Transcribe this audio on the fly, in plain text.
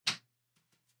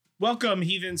Welcome,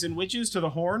 heathens and witches, to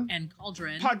the Horn and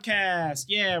Cauldron podcast.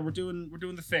 Yeah, we're doing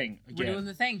the thing again. We're doing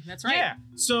the thing. That's right. Yeah.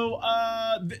 So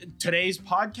today's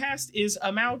podcast is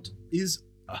Mabon.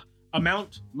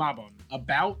 About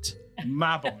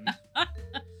Mabon.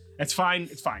 It's fine.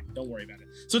 It's fine. Don't worry about it.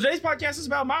 So today's podcast is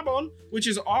about Mabon, which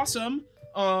is awesome.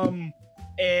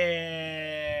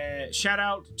 Shout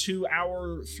out to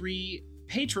our 3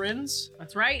 patrons.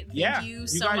 That's right. Thank you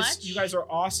so much. You guys are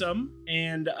awesome.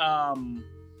 And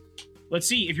let's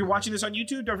see. If you're watching this on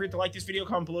YouTube, don't forget to like this video,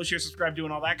 comment below, share, subscribe,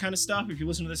 doing all that kind of stuff. If you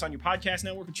listen to this on your podcast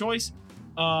network of choice,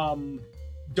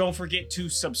 don't forget to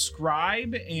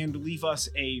subscribe and leave us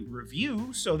a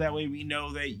review so that way we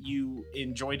know that you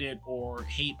enjoyed it or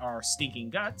hate our stinking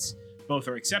guts. Both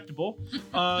are acceptable.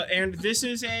 And this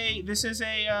is a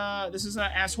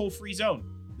asshole free zone.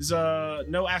 This is a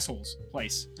no assholes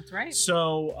place. That's right.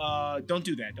 So don't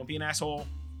do that. Don't be an asshole.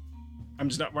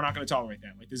 We're not going to tolerate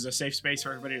that. Like, this is a safe space for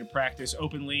everybody to practice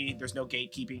openly. There's no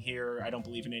gatekeeping here. I don't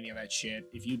believe in any of that shit.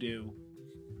 If you do,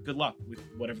 good luck with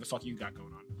whatever the fuck you got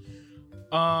going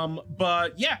on.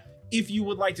 But yeah, if you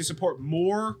would like to support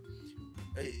more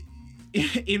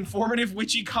informative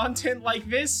witchy content like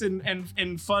this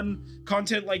and fun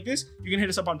content like this, you can hit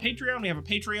us up on Patreon. We have a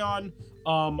Patreon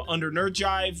under Nerd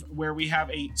Jive, where we have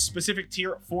a specific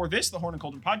tier for this, the Horn and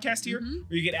Cauldron podcast tier,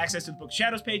 where you get access to the Book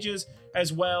Shadows pages,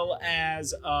 as well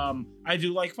as I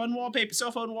do like fun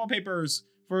cell phone wallpapers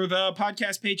for the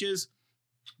podcast pages,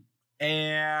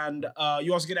 and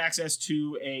you also get access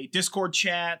to a Discord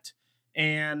chat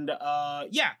and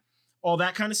all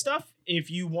that kind of stuff.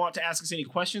 If you want to ask us any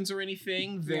questions or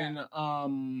anything, then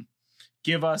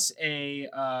just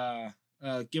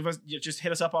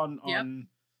hit us up on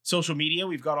social media.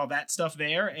 We've got all that stuff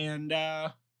there, and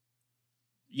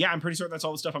I'm pretty certain that's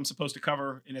all the stuff I'm supposed to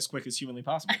cover in as quick as humanly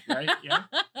possible, right? Yeah,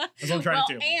 that's what I'm trying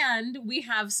to do. And we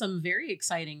have some very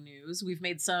exciting news. We've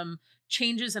made some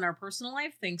changes in our personal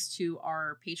life thanks to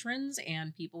our patrons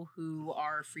and people who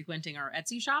are frequenting our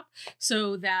Etsy shop,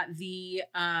 so that the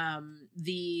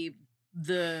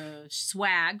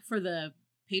swag for the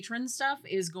patron stuff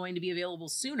is going to be available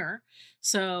sooner.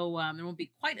 So there won't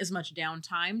be quite as much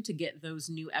downtime to get those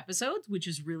new episodes, which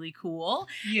is really cool.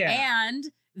 Yeah. And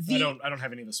I don't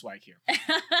have any of the swag here.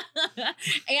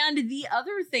 And the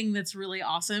other thing that's really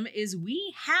awesome is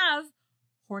we have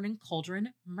Horn and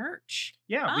Cauldron merch.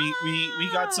 Yeah, we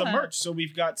got some merch. So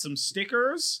we've got some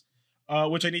stickers,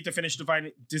 which I need to finish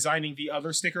designing the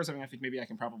other stickers. I mean, I think maybe I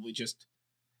can probably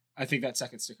I think that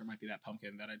second sticker might be that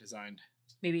pumpkin that I designed.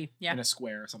 Maybe, yeah. In a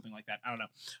square or something like that. I don't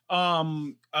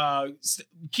know.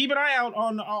 Keep an eye out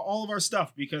on all of our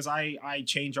stuff, because I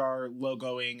change our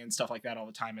logoing and stuff like that all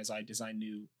the time as I design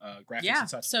new graphics and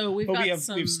such. So we have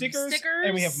stickers,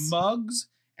 and we have mugs,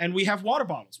 and we have water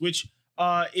bottles, which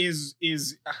is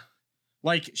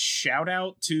like, shout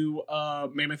out to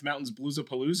Mammoth Mountain's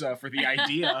Bluesapalooza for the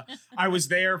idea. I was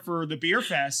there for the beer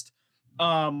fest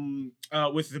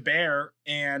with the Bear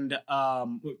and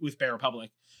with Bear Republic,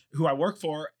 who I work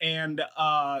for, and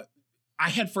I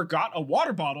had forgot a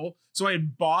water bottle, so I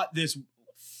had bought this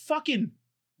fucking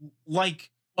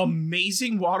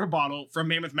amazing water bottle from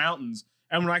Mammoth Mountains,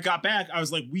 and when I got back, I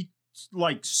was like, we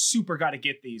super got to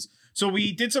get these. So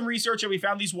we did some research and we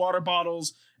found these water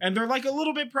bottles, and they're a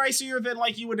little bit pricier than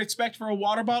you would expect for a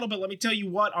water bottle, but let me tell you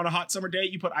what, on a hot summer day,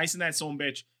 you put ice in that son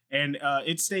bitch, and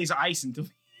it stays ice until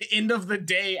end of the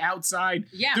day outside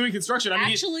doing construction. I mean,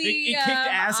 actually, it kicked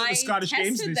ass at the Scottish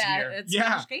Games this year.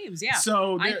 Scottish Games, yeah.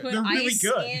 So they're really ice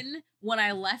good. In when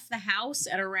I left the house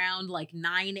at around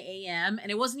 9 a.m. and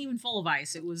it wasn't even full of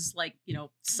ice. It was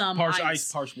some partial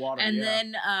ice, partial water. And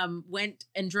then went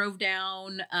and drove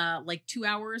down 2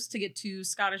 hours to get to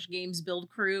Scottish Games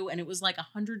build crew, and it was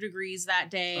 100 degrees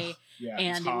that day.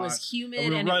 And it was humid,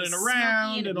 and we were running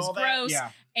around and it was all gross. that.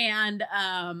 Yeah. And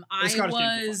I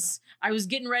was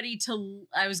getting ready to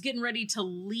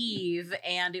leave,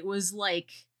 and it was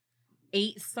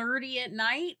 8:30 at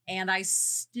night, and I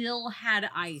still had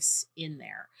ice in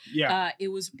there. Yeah. It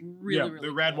was really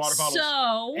the red water bottles.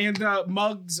 So, and the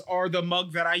mugs are the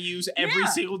mug that I use every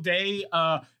single day.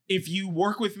 If you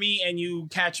work with me and you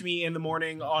catch me in the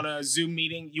morning on a Zoom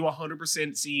meeting, you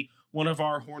 100% see one of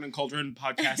our Horn and Cauldron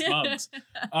podcast mugs.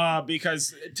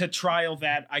 Because to trial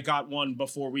that, I got one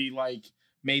before we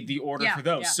made the order for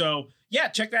those. Yeah. So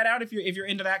check that out if you're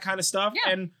into that kind of stuff.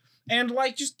 Yeah. And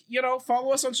just,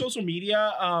 follow us on social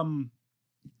media.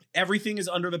 Everything is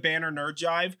under the banner Nerd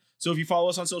Jive. So if you follow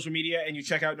us on social media and you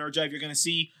check out Nerd Jive, you're going to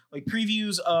see like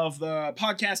previews of the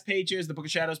podcast pages, the Book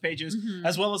of Shadows pages,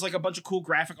 as well as like a bunch of cool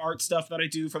graphic art stuff that I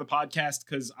do for the podcast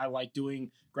because I like doing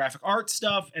graphic art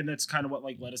stuff. And that's kind of what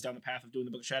like led us down the path of doing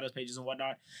the Book of Shadows pages and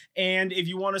whatnot. And if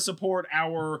you want to support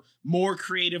our more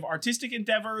creative artistic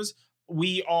endeavors,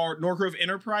 we are Norgrove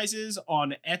Enterprises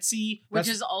on Etsy. Which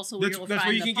is also where you'll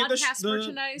find the podcast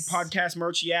merchandise. Podcast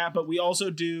merch, yeah. But we also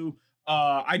do...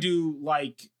 I do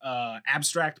like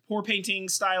abstract pour painting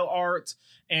style art,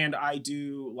 and I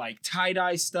do like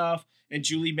tie-dye stuff, and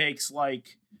Julie makes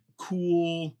like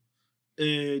cool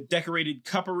decorated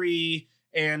cuppery,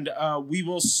 and we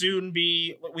will soon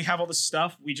be, we have all the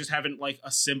stuff, we just haven't like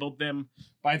assembled them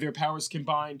by their powers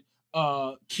combined.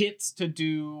 Kits to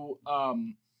do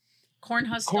corn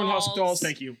husk dolls,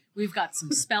 thank you. We've got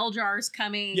some spell jars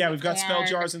coming. Yeah, we've got spell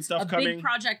jars and stuff coming. A big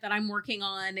project that I'm working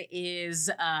on is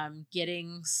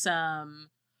getting some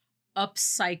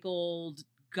upcycled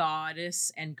goddess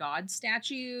and god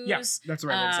statues. Yes, that's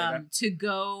right. I say that. To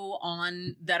go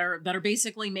on that are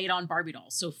basically made on Barbie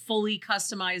dolls. So fully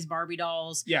customized Barbie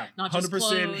dolls. Yeah, not just 100%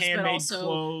 clothes, handmade but also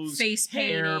clothes, face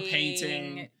hair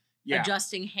painting. Yeah.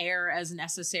 Adjusting hair as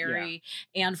necessary.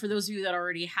 Yeah. And for those of you that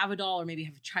already have a doll or maybe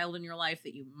have a child in your life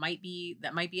that might be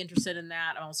interested in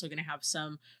that, I'm also going to have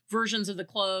some versions of the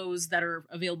clothes that are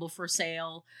available for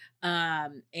sale.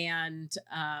 That's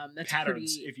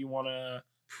patterns if you want to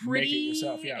make it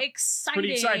yourself. Yeah, exciting.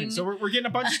 Pretty exciting. So we're getting a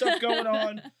bunch of stuff going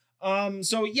on.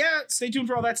 So yeah, stay tuned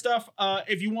for all that stuff.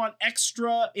 If you want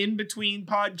extra in between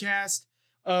podcast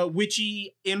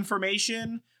witchy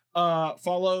information,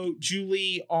 follow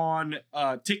Julie on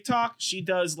TikTok. She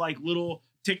does like little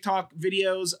TikTok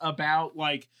videos about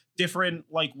like different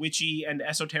like witchy and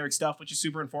esoteric stuff, which is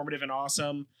super informative and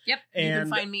awesome. Yep. And you can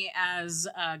find me as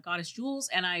Goddess Jules,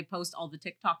 and I post all the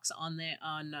TikToks on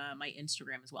my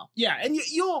Instagram as well. Yeah, and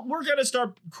we're gonna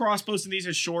start cross posting these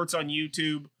as shorts on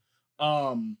YouTube.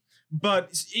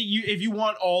 But if you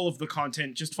want all of the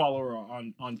content, just follow her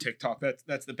on TikTok.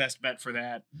 That's the best bet for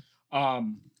that.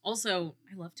 Also,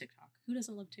 I love TikTok. Who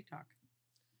doesn't love TikTok?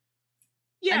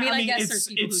 Yeah, I mean guess there's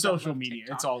people who it's social media.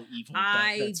 It's all evil.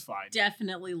 That's fine.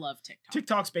 Definitely love TikTok.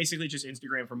 TikTok's basically just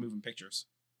Instagram for moving pictures.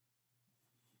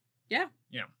 Yeah.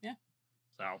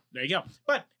 So there you go.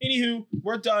 But anywho,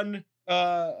 we're done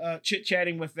chit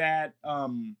chatting with that.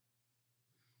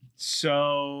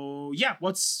 So yeah,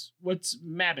 what's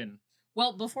Mabon?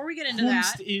 Well, before we get into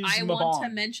that, I want to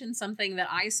mention something that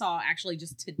I saw actually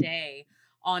just today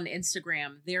on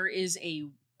Instagram. There is a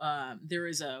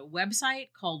website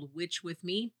called Witch With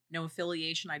Me. No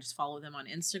affiliation. I just follow them on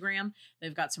Instagram.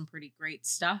 They've got some pretty great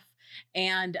stuff.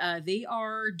 And they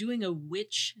are doing a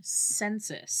witch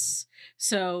census.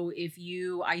 So if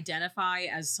you identify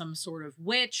as some sort of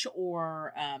witch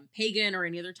or pagan or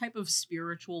any other type of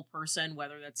spiritual person,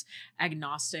 whether that's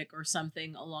agnostic or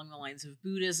something along the lines of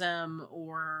Buddhism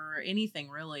or anything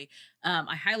really,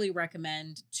 I highly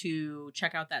recommend to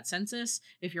check out that census.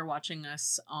 If you're watching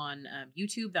us on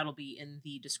YouTube, that'll be in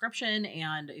the description.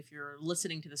 And if you're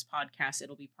listening to this podcast,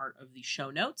 it'll be part of the show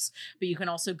notes. But you can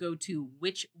also go to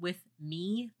Witch With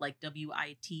Me, like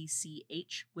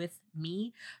WITCH with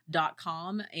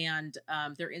me.com, and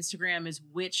their Instagram is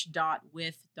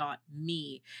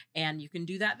witch.with.me, and you can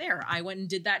do that there. I went and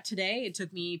did that today. It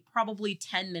took me probably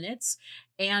 10 minutes,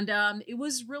 and it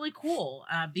was really cool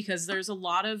because there's a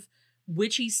lot of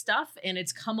witchy stuff, and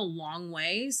it's come a long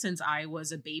way since I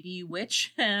was a baby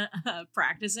witch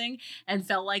practicing, and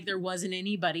felt like there wasn't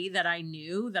anybody that I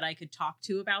knew that I could talk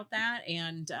to about that.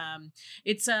 And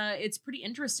it's pretty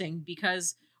interesting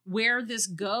because where this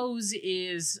goes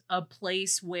is a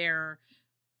place where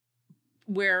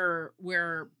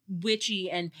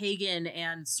witchy and pagan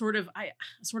and sort of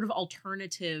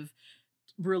alternative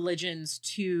religions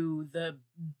to the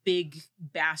big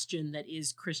bastion that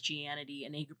is Christianity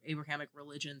and Abrahamic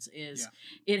religions is.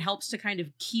 It helps to kind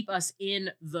of keep us in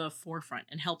the forefront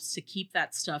and helps to keep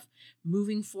that stuff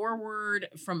moving forward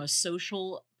from a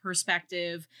social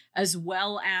perspective, as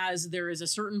well as there is a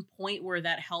certain point where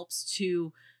that helps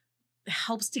to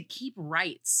keep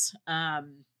rights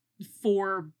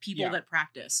for people that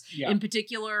practice. In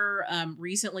particular,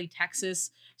 recently Texas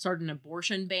started an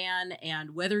abortion ban,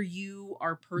 and whether you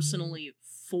are personally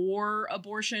for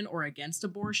abortion or against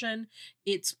abortion,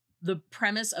 it's the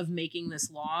premise of making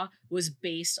this law was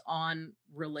based on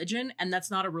religion, and that's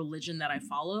not a religion that I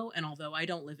follow. And although I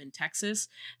don't live in Texas,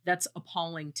 that's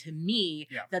appalling to me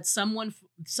that someone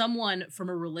from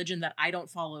a religion that I don't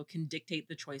follow can dictate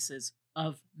the choices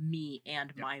of me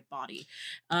and my body.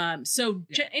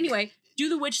 Anyway, do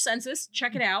the witch census.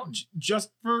 Check it out.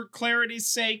 Just for clarity's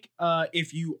sake,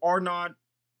 if you are not,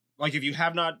 like, if you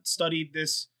have not studied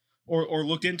this or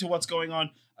looked into what's going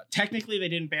on, technically they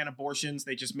didn't ban abortions.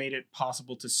 They just made it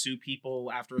possible to sue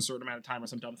people after a certain amount of time or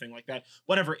some dumb thing like that.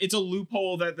 Whatever. It's a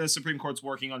loophole that the Supreme Court's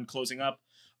working on closing up.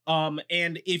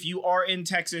 And if you are in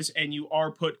Texas and you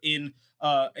are put in,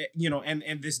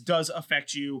 and this does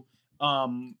affect you,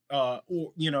 or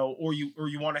you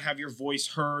want to have your voice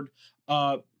heard,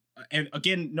 and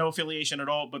again, no affiliation at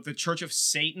all, but the Church of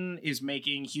Satan is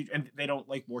making huge, and they don't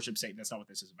like worship Satan. That's not what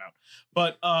this is about.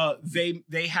 But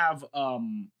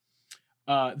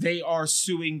they are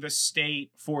suing the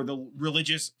state for the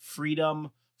religious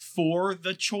freedom for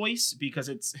the choice, because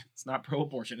it's not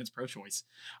pro-abortion, it's pro-choice.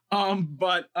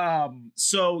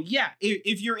 So yeah,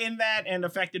 if you're in that and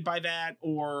affected by that,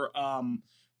 or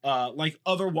like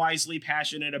otherwisely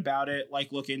passionate about it,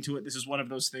 like, look into it. This is one of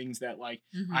those things that, like,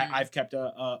 I've kept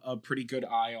a pretty good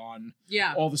eye on.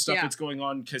 Yeah, all the stuff that's going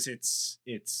on, because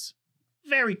it's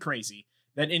very crazy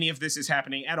that any of this is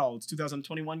happening at all. It's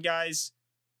 2021, guys.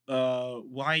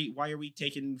 Why are we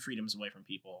taking freedoms away from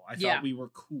people? I thought we were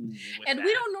cool with and that.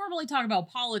 We don't normally talk about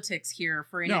politics here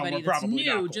for anybody that's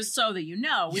new, just so that you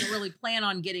know. We don't really plan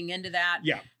on getting into that.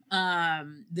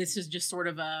 This is just sort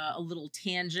of a little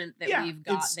tangent that we've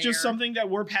got. It's just something that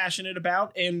we're passionate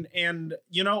about, and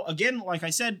again, like I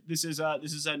said, this is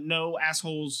a no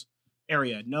assholes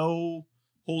area, no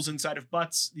holes inside of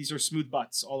butts. These are smooth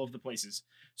butts all over the places.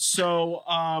 So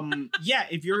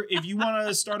if you want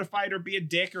to start a fight or be a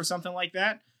dick or something like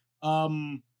that,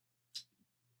 I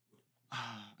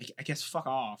guess fuck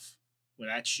off with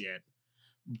that shit.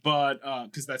 But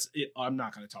because that's it, I'm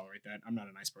not going to tolerate that. I'm not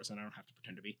a nice person. I don't have to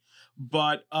pretend to be.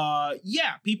 But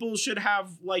people should have,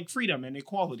 like, freedom and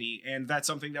equality, and that's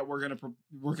something that we're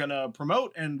gonna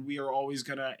promote, and we are always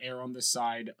gonna err on the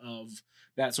side of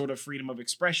that sort of freedom of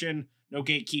expression, no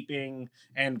gatekeeping,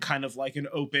 and kind of like an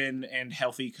open and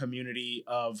healthy community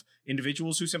of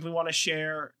individuals who simply want to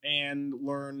share and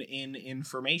learn in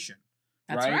information.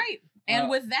 That's right. And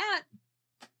with that,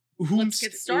 let's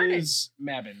get started. Is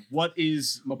Mabon? What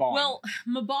is Mabon? Well,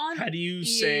 Mabon. How do you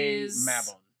say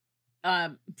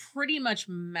Mabon? Pretty much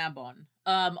Mabon.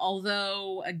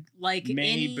 Although, like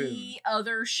any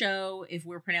other show, if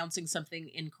we're pronouncing something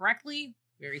incorrectly,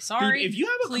 very sorry. Dude, if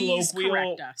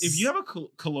you have a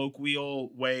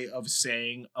colloquial way of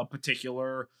saying a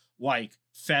particular, like,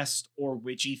 fest or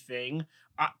witchy thing,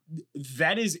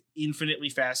 that is infinitely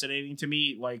fascinating to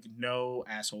me. Like, no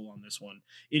asshole on this one.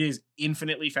 It is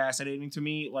infinitely fascinating to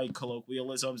me, like,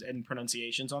 colloquialisms and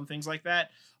pronunciations on things like that.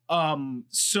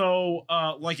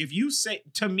 Like, if you say,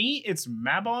 to me, it's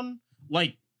Mabon,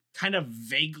 like, kind of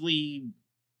vaguely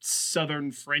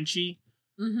Southern Frenchy,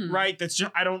 right? That's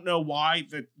just, I don't know why,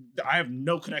 that I have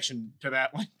no connection to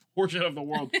that, like, portion of the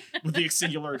world, with the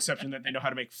singular exception that they know how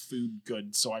to make food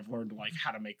good. So I've learned, like, how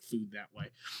to make food that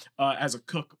way as a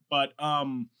cook. But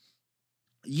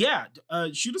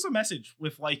shoot us a message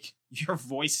with, like, your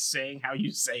voice saying how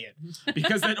you say it,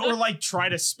 because then, or, like, try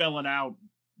to spell it out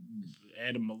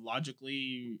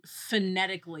etymologically,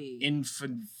 phonetically,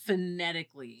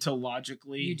 phonetically,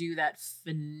 logically. You do that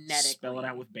phonetically. Spell it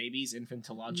out with babies,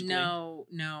 infantologically. No.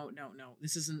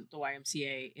 This isn't the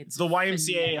YMCA. It's the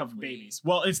YMCA of babies.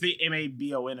 Well, it's the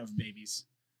MABON of babies,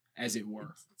 as it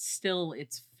were.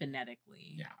 It's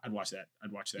phonetically. Yeah, I'd watch that.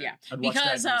 Yeah, I'd watch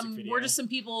because that we're just some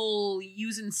people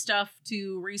using stuff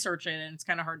to research it, and it's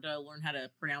kind of hard to learn how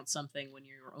to pronounce something when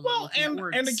you're only looking at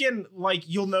words. And again, like,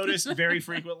 you'll notice very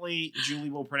frequently, Julie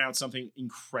will pronounce something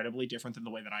incredibly different than the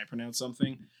way that I pronounce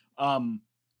something. And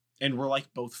we're,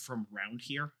 like, both from around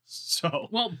here, so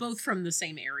both from the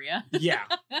same area. Yeah.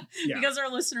 Because our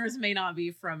listeners may not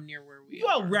be from near where we are.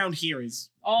 Well, around here is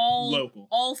all local.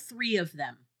 All three of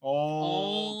them.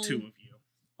 All two of you.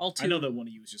 All two. I know that one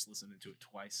of you was just listening to it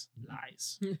twice.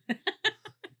 Lies.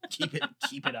 Keep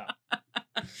it up.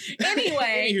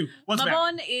 Anyway,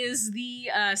 Mabon is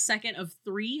the second of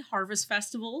 3 harvest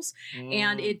festivals,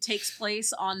 and it takes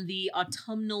place on the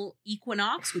Autumnal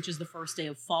Equinox, which is the first day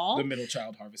of fall. The Middle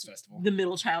Child Harvest Festival.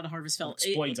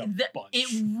 Explains a bunch.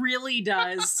 It really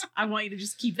does. I want you to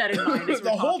just keep that in mind as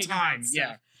we're the whole talking time. about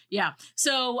Yeah. Yeah.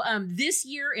 So this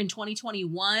year in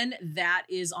 2021, that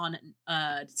is on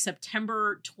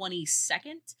September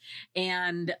 22nd.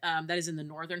 And that is in the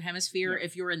Northern Hemisphere. Yeah.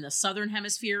 If you're in the Southern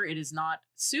Hemisphere, it is not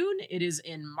soon. It is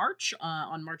in March,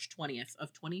 on March 20th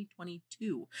of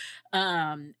 2022.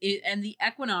 And the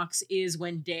equinox is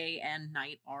when day and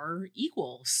night are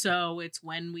equal. So it's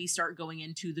when we start going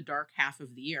into the dark half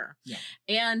of the year. Yeah.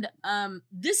 And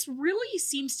this really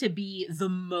seems to be the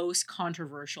most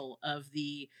controversial of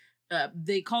the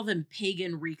they call them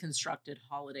pagan reconstructed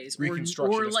holidays, or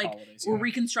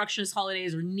reconstructionist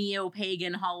holidays, or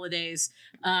neo-pagan holidays.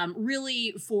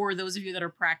 Really, for those of you that are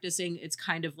practicing, it's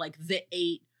kind of like the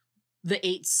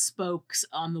eight spokes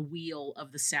on the wheel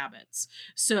of the sabbats.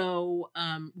 So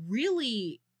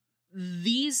really,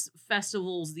 these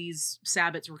festivals, these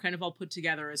sabbats, were kind of all put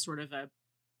together as sort of a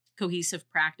cohesive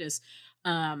practice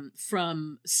from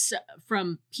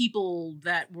people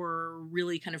that were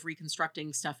really kind of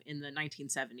reconstructing stuff in the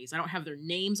 1970s. I don't have their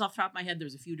names off the top of my head.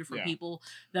 There's a few different people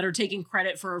that are taking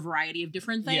credit for a variety of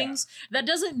different things. That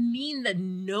doesn't mean that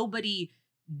nobody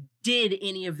did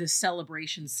any of this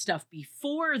celebration stuff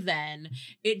before then.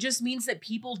 It just means that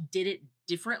people did it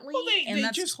differently, and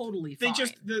that's totally fine.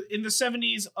 In the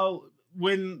 70s,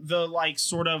 when the like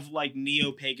sort of like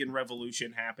neo-pagan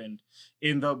revolution happened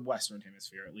in the Western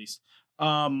Hemisphere, at least,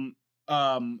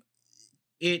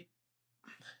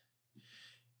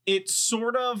 it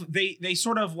sort of they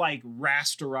sort of like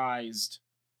rasterized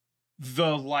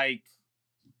the like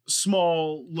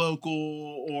small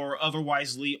local or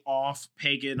otherwisely off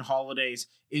pagan holidays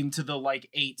into the like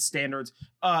 8 standards.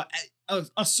 A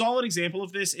solid example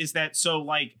of this is that, so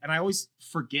like, and I always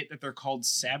forget that they're called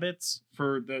sabbats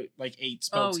for the like 8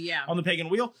 spokes on the pagan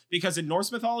wheel, because in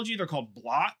Norse mythology they're called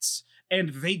blots,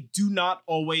 and they do not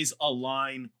always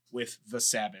align with the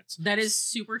sabbats. That is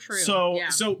super true. So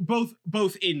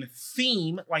both in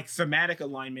theme, like thematic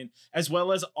alignment, as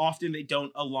well as often they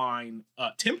don't align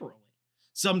temporally.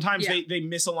 Sometimes they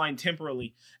misalign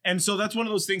temporally. And so that's one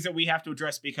of those things that we have to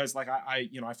address, because like I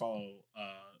follow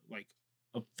like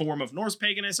a form of Norse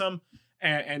paganism,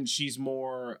 and she's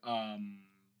more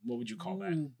what would you call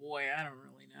that? Oh boy, I don't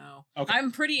really know. Okay.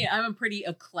 I'm a pretty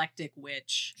eclectic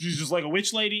witch. She's just like a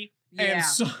witch lady. Yeah.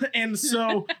 And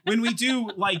so when we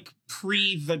do like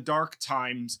pre the dark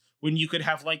times, when you could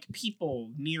have like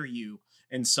people near you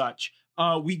and such,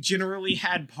 we generally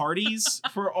had parties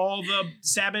for all the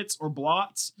sabbats or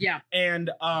blots. Yeah.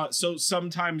 And so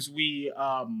sometimes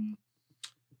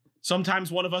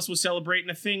sometimes one of us was celebrating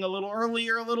a thing a little early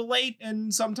or a little late,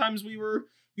 and sometimes we were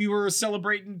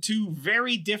celebrating 2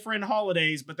 very different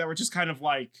holidays, but that were just kind of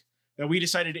like that we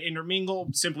decided to intermingle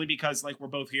simply because like we're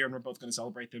both here and we're both going to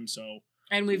celebrate them. So,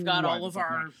 and we've got all of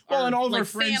our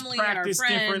friends practice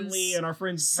differently, and our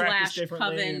friends practice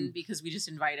differently, coven, because we just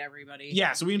invite everybody.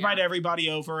 Yeah, so we invite everybody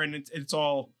over, and it's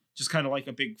all just kind of like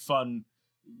a big fun,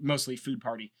 mostly food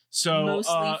party. So,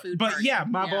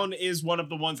 Mabon is one of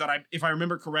the ones that if I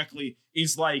remember correctly,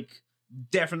 is like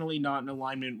definitely not in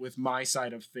alignment with my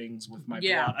side of things with my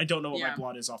blood. I don't know what my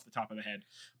blood is off the top of the head.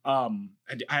 I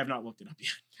have not looked it up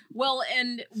yet. Well,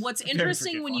 and what's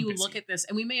interesting when you look at this,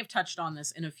 and we may have touched on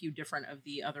this in a few different of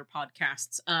the other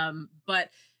podcasts,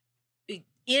 but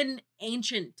in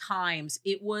ancient times,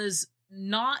 it was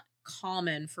not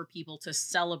common for people to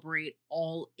celebrate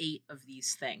all 8 of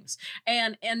these things.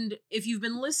 And if you've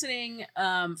been listening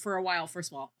for a while,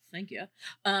 first of all, thank you.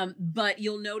 But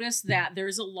you'll notice that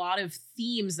there's a lot of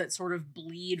themes that sort of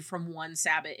bleed from one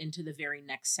Sabbat into the very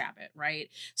next Sabbat, right?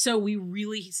 So we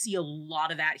really see a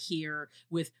lot of that here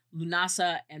with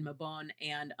Lunasa and Mabon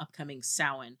and upcoming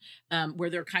Samhain, where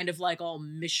they're kind of like all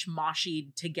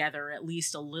mishmashied together, at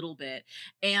least a little bit.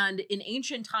 And in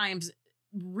ancient times,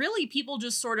 really, people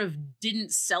just sort of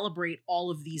didn't celebrate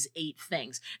all of these 8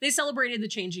 things. They celebrated the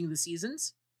changing of the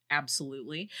seasons.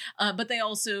 Absolutely. But they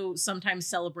also sometimes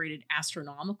celebrated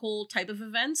astronomical type of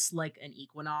events like an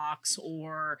equinox,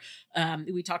 or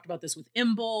we talked about this with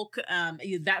Imbolc,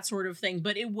 that sort of thing.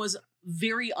 But it was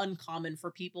very uncommon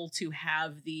for people to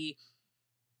have the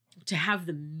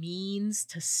means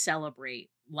to celebrate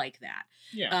like that.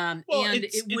 Yeah. And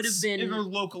it would have been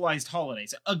localized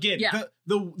holidays. Again,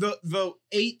 the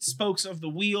 8 spokes of the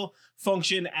wheel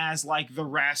function as like the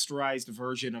rasterized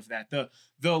version of that.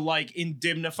 The like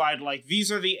indemnified, like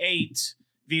these are the 8,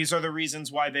 these are the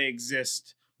reasons why they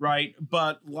exist, right?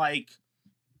 But like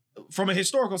from a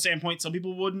historical standpoint, some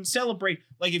people wouldn't celebrate.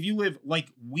 Like if you live, like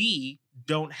we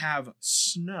don't have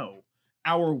snow.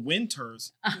 Our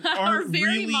winters are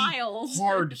very really mild.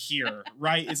 hard here,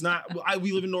 right? It's not.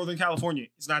 We live in Northern California.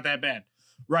 It's not that bad,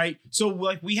 right? So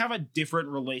like we have a different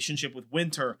relationship with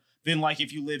winter than like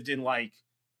if you lived in like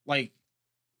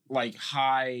like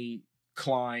high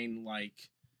cline, like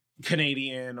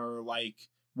Canadian or like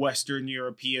Western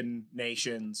European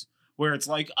nations where it's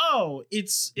like, oh,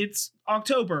 it's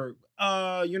October.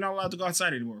 You're not allowed to go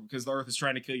outside anymore because the Earth is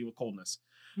trying to kill you with coldness.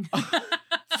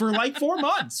 For like 4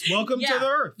 months. Welcome to the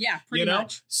Earth. Yeah, pretty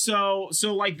much. So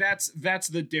like that's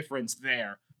the difference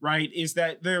there, right? Is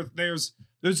that there's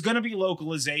gonna be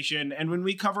localization, and when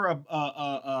we cover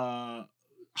a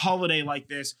holiday like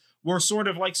this, we're sort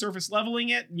of like surface leveling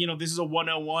it. This is a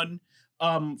 101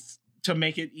 to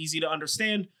make it easy to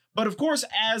understand. But of course,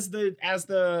 as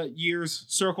the years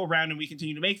circle around and we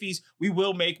continue to make these, we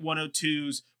will make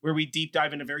 102s where we deep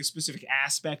dive into very specific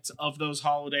aspects of those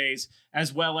holidays,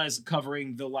 as well as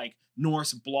covering the like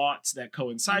Norse blots that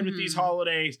coincide with these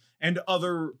holidays and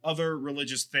other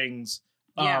religious things,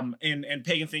 and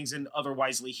pagan things and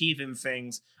otherwisely heathen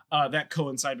things that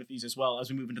coincide with these as well as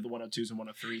we move into the 102s and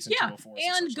 103s and 204s.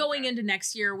 And going into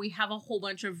next year, we have a whole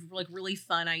bunch of like really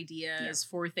fun ideas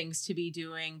for things to be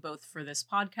doing, both for this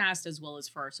podcast as well as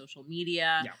for our social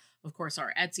media. Yeah. Of course,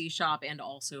 our Etsy shop, and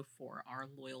also for our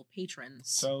loyal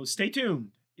patrons. So stay tuned.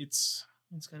 It's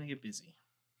gonna get busy.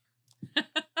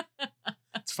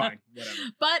 It's fine. Whatever.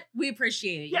 But we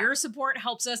appreciate it. Yeah. Your support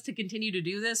helps us to continue to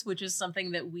do this, which is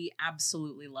something that we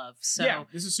absolutely love. So yeah,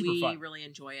 this is super fun. We really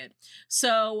enjoy it.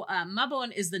 So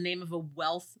Mabon is the name of a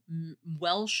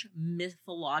Welsh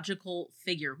mythological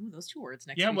figure. Ooh, those two words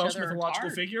next to each Welsh other. Mythological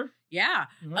figure. Yeah.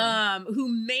 Who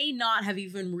may not have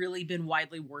even really been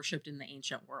widely worshipped in the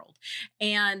ancient world.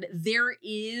 And there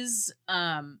is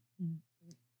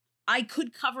I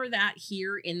could cover that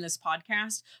here in this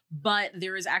podcast, but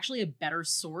there is actually a better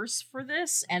source for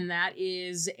this, and that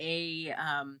is a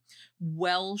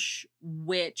Welsh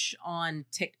witch on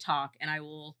TikTok, and I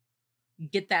will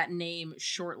get that name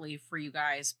shortly for you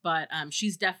guys. But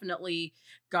she's definitely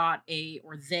got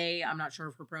I'm not sure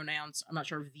of her pronouns. I'm not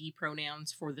sure of the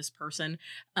pronouns for this person.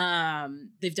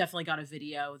 They've definitely got a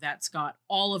video that's got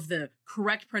all of the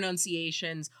correct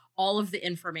pronunciations, all of the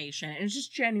information, and it's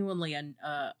just genuinely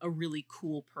a really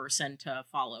cool person to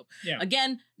follow. Yeah.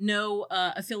 Again, no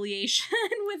affiliation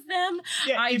with them.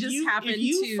 Yeah, I just happen to like them.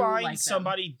 If you find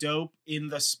somebody dope in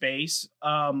the space,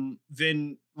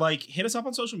 then like hit us up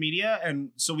on social media,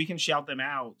 and so we can shout them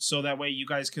out, so that way you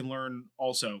guys can learn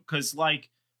also. Because like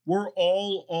we're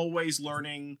all always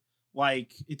learning.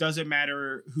 Like, it doesn't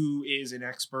matter who is an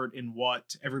expert in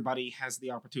what. Everybody has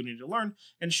the opportunity to learn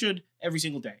and should every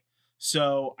single day.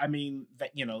 So, I mean,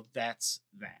 that's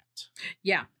that.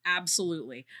 Yeah,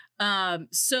 absolutely.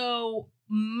 So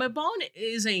Mabon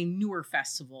is a newer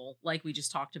festival, like we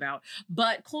just talked about,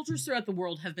 but cultures throughout the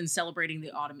world have been celebrating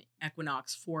the autumn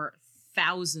equinox for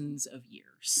thousands of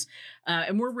years.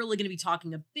 And we're really going to be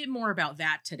talking a bit more about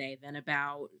that today than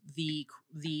about the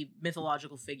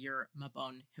mythological figure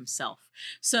Mabon himself.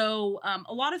 So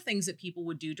a lot of things that people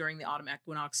would do during the autumn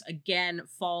equinox, again,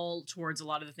 fall towards a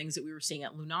lot of the things that we were seeing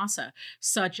at Lunasa,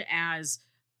 such as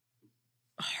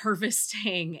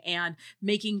harvesting and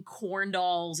making corn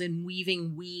dolls and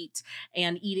weaving wheat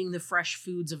and eating the fresh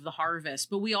foods of the harvest.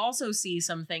 But we also see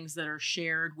some things that are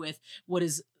shared with what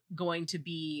is going to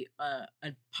be a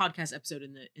podcast episode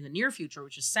in the near future,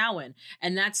 which is Samhain,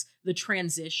 and that's the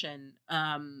transition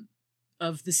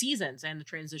of the seasons and the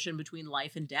transition between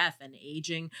life and death and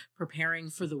aging, preparing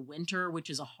for the winter, which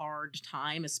is a hard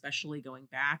time, especially going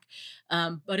back.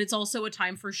 But it's also a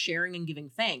time for sharing and giving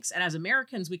thanks. And as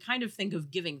Americans, we kind of think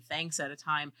of giving thanks at a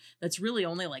time that's really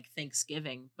only like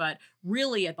Thanksgiving, but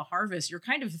really at the harvest, you're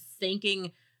kind of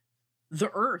thanking the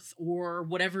earth or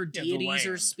whatever deities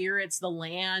or spirits, the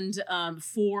land,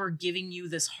 for giving you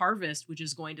this harvest, which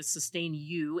is going to sustain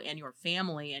you and your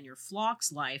family and your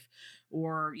flock's life,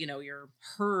 or, your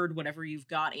herd, whatever you've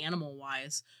got animal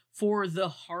wise, for the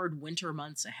hard winter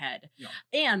months ahead. Yeah.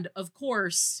 And of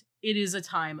course, it is a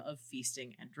time of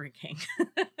feasting and drinking.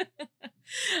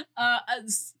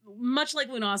 Much like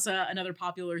Lunasa, another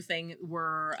popular thing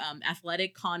were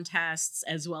athletic contests,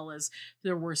 as well as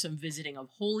there were some visiting of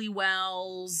holy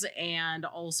wells and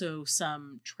also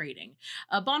some trading.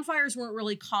 Bonfires weren't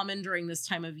really common during this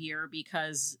time of year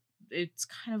because it's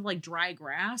kind of like dry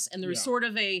grass, and there's sort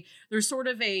of a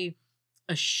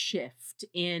shift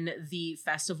in the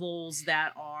festivals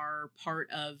that are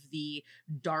part of the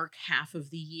dark half of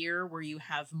the year, where you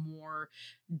have more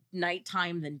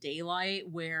nighttime than daylight,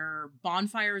 where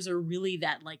bonfires are really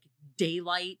that like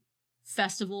daylight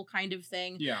festival kind of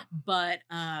thing. Yeah. But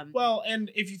well, and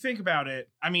if you think about it,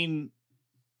 I mean,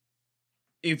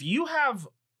 if your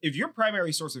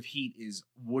primary source of heat is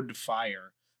wood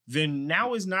fire, then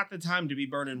now is not the time to be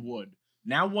burning wood.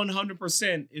 Now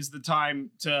 100% is the time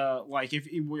to, like, if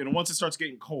once it starts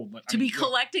getting cold, like, be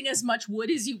collecting as much wood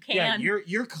as you can. Yeah,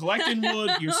 you're collecting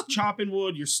wood, you're chopping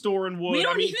wood, you're storing wood. We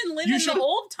don't even live in the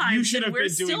old times. You should have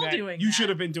been doing that. You should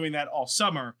have been been doing that all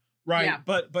summer, right? Yeah.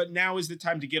 But now is the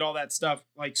time to get all that stuff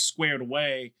like squared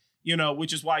away,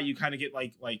 which is why you kind of get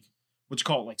like what you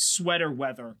call it, like sweater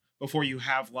weather before you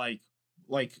have like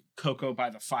cocoa by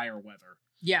the fire weather.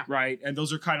 Yeah. Right. And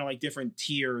those are kind of like different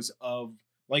tiers of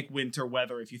like winter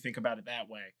weather, if you think about it that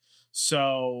way.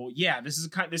 So yeah,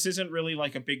 this isn't really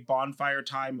like a big bonfire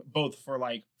time, both for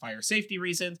like fire safety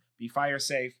reasons, be fire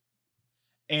safe,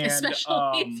 and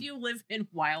especially if you live in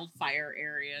wildfire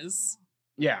areas.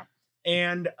 Yeah,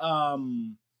 and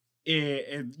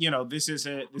this is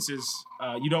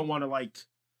you don't want to like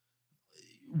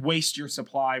waste your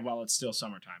supply while it's still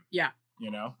summertime. Yeah.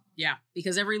 Yeah,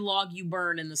 because every log you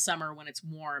burn in the summer when it's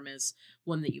warm is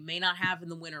one that you may not have in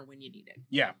the winter when you need it.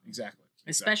 Yeah, exactly.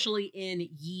 Especially in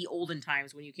ye olden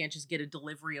times when you can't just get a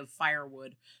delivery of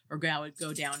firewood or go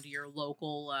down to your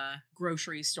local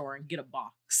grocery store and get a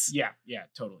box. Yeah,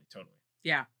 totally.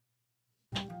 Yeah.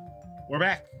 We're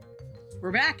back,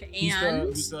 and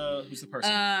who's the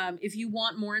person? If you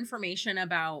want more information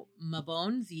about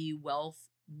Mabon, the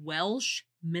Welsh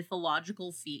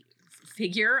mythological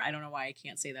figure. I don't know why I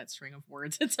can't say that string of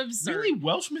words. It's absurd. Really?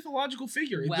 Welsh mythological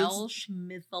figure? Welsh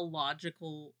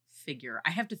mythological figure. I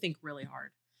have to think really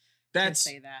hard to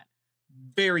say that.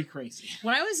 Very crazy.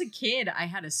 When I was a kid, I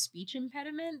had a speech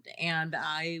impediment and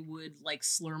I would like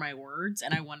slur my words,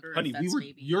 and I wonder if that's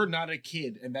maybe... You're not a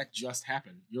kid and that just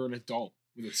happened. You're an adult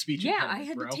with a speech impediment, I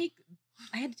had bro. to take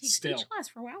speech class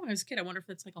for a while when I was a kid. I wonder if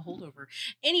that's like a holdover.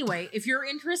 Anyway, if you're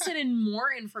interested in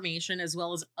more information as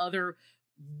well as other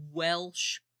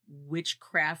Welsh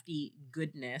witchcrafty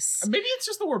goodness. Maybe it's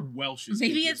just the word Welsh.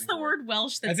 Maybe it's the word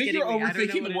Welsh that's getting me. I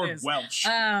think you're overthinking the word Welsh.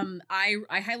 I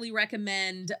highly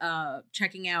recommend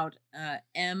checking out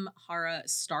M. Hara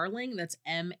Starling. That's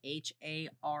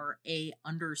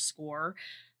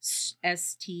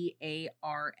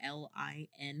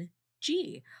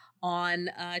MHARA_STARLING on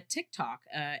TikTok,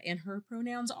 and her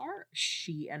pronouns are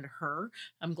she and her.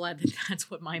 I'm glad that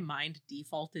that's what my mind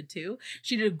defaulted to.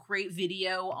 She did a great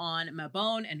video on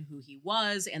Mabon and who he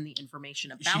was and the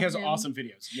information about him. She has awesome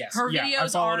videos. Yes, her videos I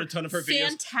followed a ton of her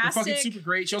fantastic. Videos. They're fucking super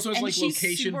great. She also has like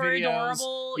location super videos.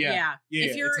 Adorable. Yeah.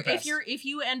 If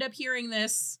you end up hearing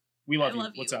this, we love you.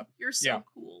 What's up? You're so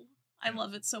cool. I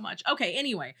love it so much. Okay,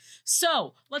 anyway,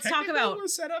 so let's talk about. We're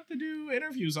set up to do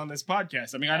interviews on this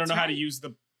podcast. I mean, I don't know how to use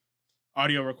the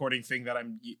audio recording thing that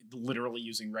I'm literally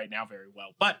using right now very well,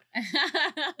 but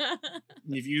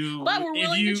if you want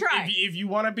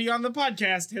to be on the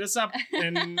podcast, hit us up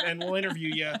and we'll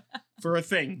interview you for a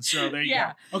thing. So there you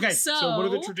go. Okay, so what are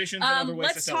the traditions and other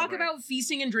ways to celebrate? Let's talk about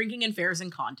feasting and drinking and fairs and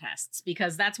contests,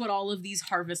 because that's what all of these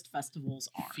harvest festivals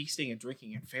are. Feasting and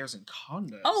drinking and fairs and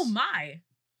condos. Oh my.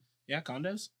 Yeah,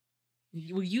 condos?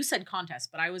 Well, you said contest,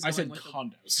 but I said with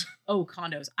condos.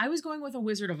 Condos. I was going with a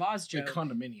Wizard of Oz joke. Like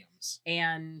condominiums.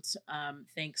 And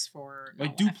thanks for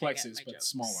like duplexes, but jokes.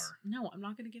 Smaller. No, I'm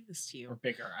not going to give this to you. Or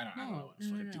bigger. I don't know what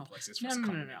fucking duplex is.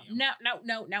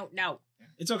 No.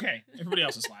 It's okay. Everybody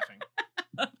else is laughing.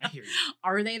 I hear you.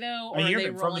 Are they though? Or I hear are they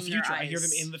them from the rolling their future. eyes? I hear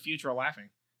them in the future laughing.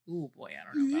 Ooh boy, I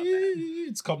don't know about that.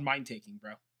 It's called mind taking,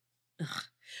 bro. Ugh.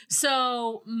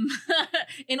 So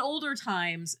in older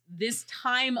times, this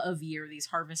time of year, these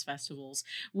harvest festivals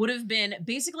would have been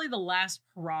basically the last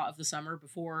hurrah of the summer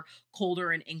before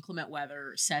colder and inclement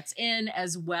weather sets in,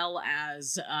 as well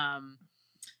as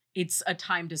it's a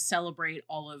time to celebrate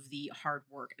all of the hard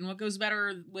work. And what goes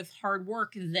better with hard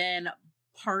work than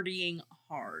partying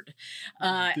hard?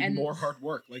 And more hard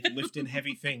work, like lifting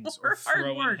heavy things or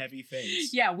throwing heavy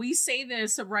things. Yeah, we say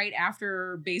this right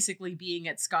after basically being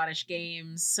at Scottish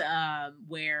Games,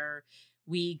 where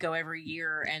we go every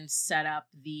year and set up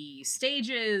the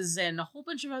stages and a whole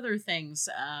bunch of other things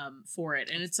for it.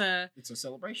 And it's a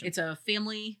celebration. It's a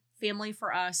family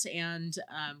for us, and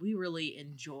we really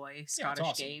enjoy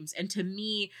Scottish Games. And to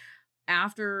me,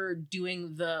 after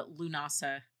doing the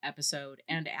Lunasa episode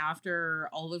and after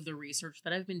all of the research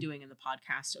that I've been doing in the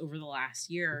podcast over the last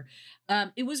year,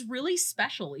 it was really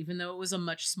special, even though it was a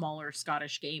much smaller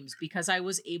Scottish Games, because I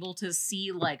was able to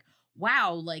see like,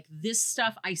 wow, like this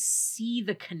stuff, I see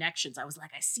the connections. I was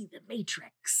like, I see the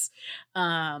Matrix. We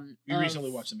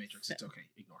recently watched the Matrix. It's okay.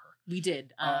 Ignore her. We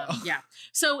did. Yeah.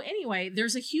 So anyway,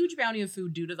 there's a huge bounty of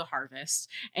food due to the harvest,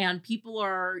 and people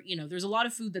are, there's a lot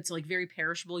of food that's like very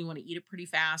perishable. You want to eat it pretty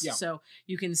fast. Yeah. So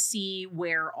you can see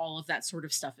where all of that sort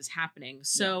of stuff is happening.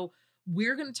 So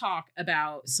we're going to talk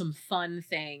about some fun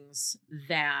things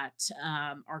that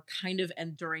are kind of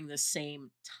during the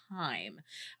same time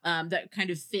that kind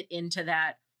of fit into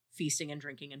that feasting and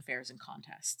drinking and fairs and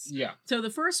contests. Yeah. So the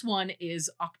first one is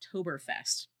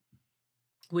Oktoberfest,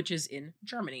 which is in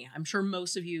Germany. I'm sure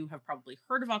most of you have probably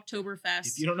heard of Oktoberfest.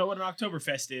 If you don't know what an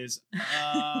Oktoberfest is,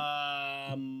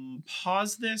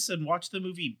 pause this and watch the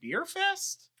movie Beer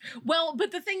Fest. Well,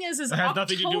 but the thing is it has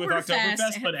nothing to do with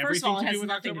Oktoberfest, but everything to do with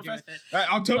Oktoberfest.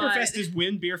 Oktoberfest is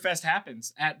when Beer Fest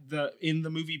happens in the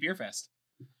movie Beer Fest.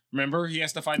 Remember, he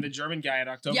has to find the German guy at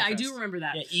Oktoberfest. Yeah, I do remember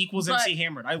that. Yeah, equals MC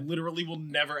Hammered. I literally will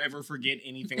never ever forget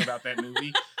anything about that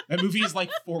movie. That movie is like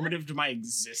formative to my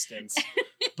existence.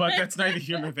 But that's neither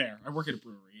here nor there. I work at a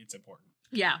brewery. It's important.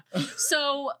 Yeah.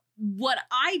 So what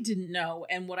I didn't know,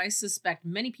 and what I suspect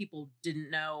many people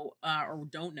didn't know or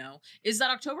don't know, is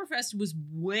that Oktoberfest was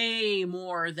way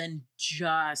more than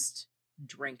just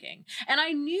drinking. And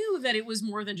I knew that it was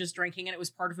more than just drinking, and it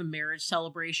was part of a marriage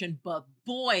celebration, but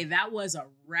boy, that was a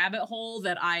rabbit hole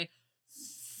that I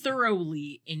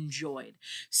thoroughly enjoyed.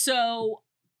 So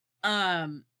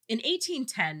in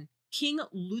 1810, King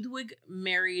Ludwig I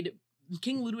married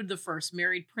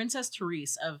Princess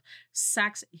Therese of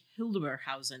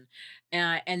Saxe-Hildburghausen,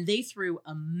 and they threw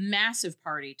a massive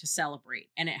party to celebrate.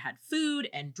 And it had food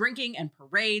and drinking and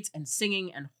parades and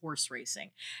singing and horse racing.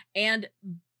 And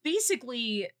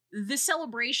basically, this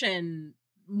celebration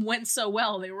went so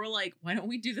well, they were like, why don't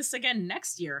we do this again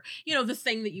next year? You know, the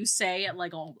thing that you say at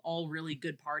like all really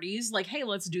good parties, like, hey,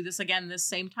 let's do this again this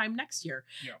same time next year.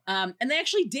 Yeah. And they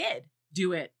actually did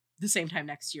do it the same time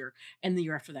next year, and the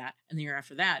year after that, and the year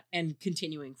after that, and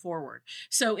continuing forward.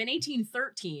 So in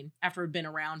 1813, after it had been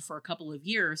around for a couple of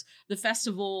years, the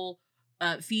festival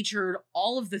featured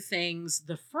all of the things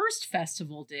the first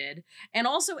festival did, and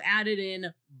also added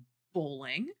in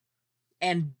bowling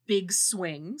and big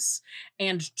swings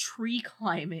and tree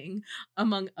climbing,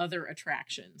 among other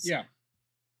attractions. Yeah.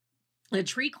 The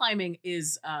tree climbing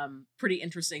is pretty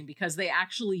interesting because they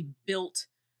actually built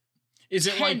Is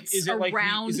it like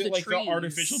the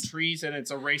artificial trees and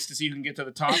it's a race to see who can get to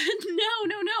the top?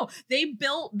 No.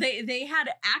 They had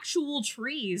actual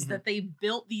trees that they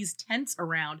built these tents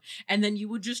around, and then you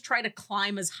would just try to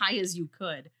climb as high as you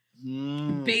could.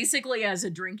 Basically as a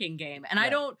drinking game. And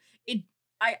yeah.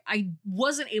 I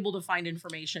wasn't able to find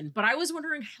information, but I was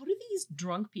wondering, how do these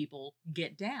drunk people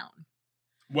get down?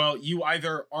 Well, you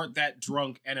either aren't that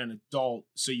drunk and an adult,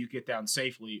 so you get down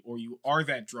safely, or you are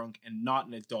that drunk and not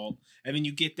an adult, and then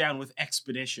you get down with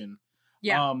expedition.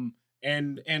 Yeah.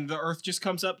 And the earth just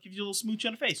comes up, gives you a little smooch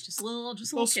on the face. Just a little kiss.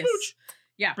 Smooch.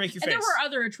 Yeah. Break your face. And there were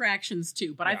other attractions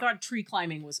too, but yeah. I thought tree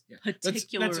climbing was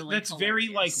particularly that's very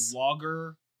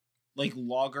like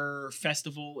logger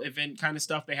festival event kind of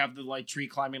stuff. They have the like tree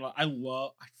climbing. I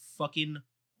fucking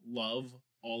love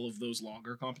all of those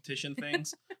logger competition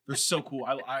things. They're so cool.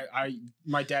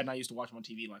 My dad and I used to watch them on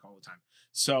TV like all the time.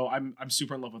 So I'm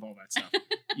super in love with all that stuff.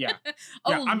 Yeah.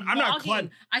 I'm not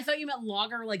climbing. I thought you meant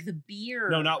lager like the beer.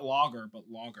 No, not lager, but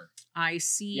logger. I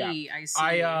see. Yeah. I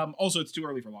see. Also it's too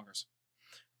early for loggers.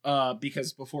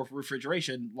 Because before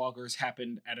refrigeration, lagers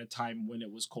happened at a time when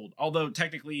it was cold. Although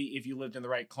technically, if you lived in the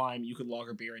right climate, you could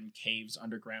lager beer in caves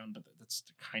underground, but that's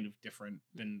kind of different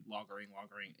than lagering.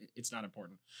 It's not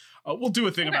important. We'll do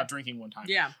a thing about drinking one time.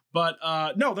 Yeah. But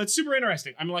no, that's super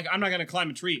interesting. I'm not going to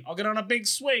climb a tree. I'll get on a big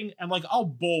swing and I'll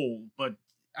bowl, but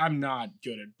I'm not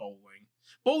good at bowling.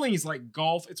 Bowling is like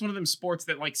golf. It's one of them sports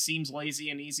that seems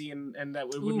lazy and easy and that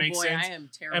it would make sense. I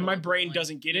am terrible. And my brain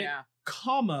doesn't get it. Yeah.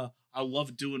 I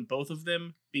love doing both of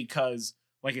them because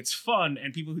it's fun,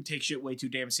 and people who take shit way too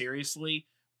damn seriously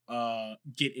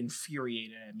get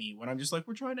infuriated at me when I'm just like,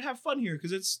 we're trying to have fun here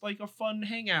because it's like a fun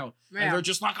hangout. Yeah. And they're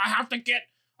just like, I have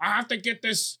to get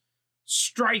this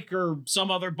strike or some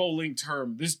other bowling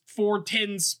term, this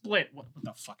 4-10 split. What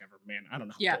the fuck ever, man. I don't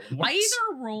know. Yeah. I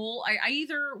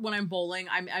either when I'm bowling,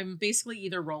 I'm basically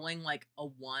either rolling like a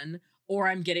 1 or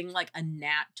I'm getting like a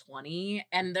nat 20,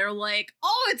 and they're like,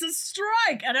 oh, it's a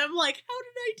strike. And I'm like, how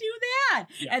did I do that?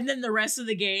 Yeah. And then the rest of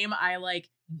the game, I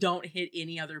don't hit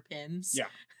any other pins. Yeah.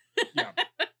 Yeah.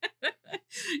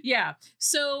 Yeah.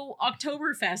 So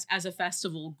Oktoberfest as a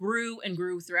festival grew and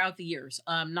grew throughout the years,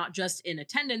 not just in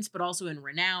attendance, but also in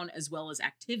renown as well as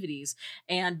activities,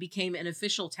 and became an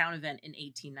official town event in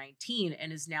 1819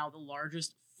 and is now the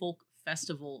largest folk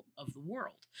festival of the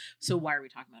world. So why are we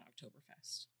talking about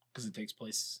Oktoberfest? Because it takes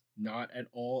place not at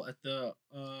all at the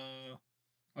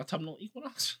Autumnal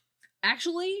Equinox.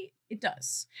 Actually, it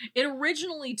does. It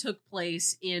originally took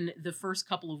place in the first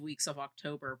couple of weeks of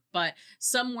October, but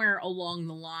somewhere along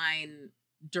the line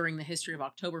during the history of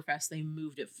Oktoberfest, they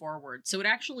moved it forward. So it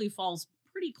actually falls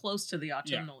pretty close to the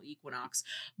autumnal equinox.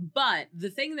 But the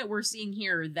thing that we're seeing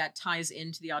here that ties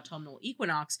into the autumnal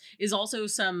equinox is also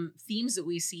some themes that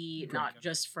we see not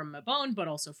just from Mabon, but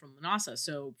also from Lunasa.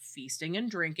 So feasting and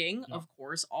drinking, of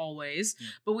course, always.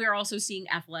 But we are also seeing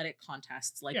athletic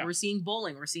contests. Like we're seeing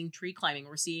bowling, we're seeing tree climbing,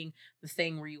 we're seeing the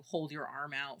thing where you hold your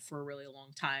arm out for a really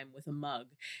long time with a mug.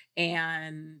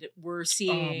 And we're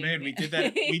seeing... Oh man, we did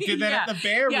that. We did that at the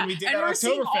Bear when we did that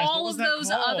Oktoberfest. All of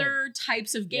those other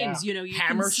types of games, you know, you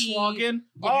Hammerschlagen.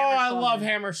 I love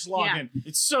Hammerschlagen. Yeah.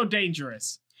 It's so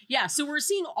dangerous. Yeah, so we're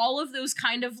seeing all of those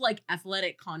kind of like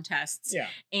athletic contests. Yeah.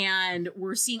 And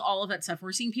we're seeing all of that stuff.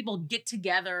 We're seeing people get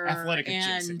together. Athletic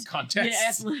adjacent contests.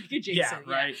 Athletic adjacent.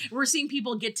 Yeah, right. Yeah. We're seeing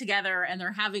people get together and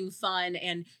they're having fun.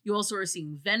 And you also are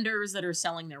seeing vendors that are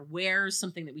selling their wares,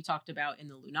 something that we talked about in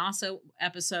the Lunasa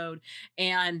episode.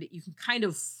 And you can kind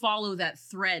of follow that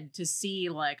thread to see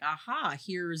like, aha,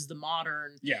 here's the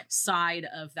modern side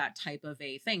of that type of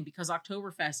a thing. Because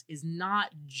Oktoberfest is not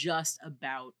just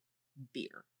about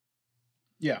beer.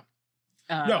 Yeah.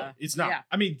 No, it's not. Yeah.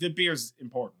 I mean, the beer's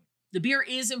important. The beer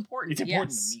is important. It's important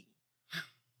to me.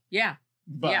 Yeah.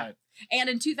 But and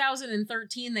in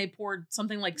 2013, they poured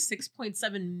something like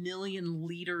 6.7 million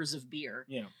liters of beer.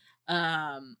 Yeah.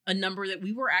 A number that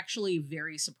we were actually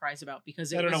very surprised about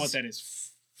because I don't know what that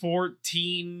is.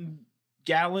 14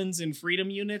 gallons in freedom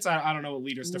units. I don't know what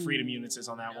liters to freedom units is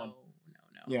on that one.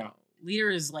 No. Yeah. Liter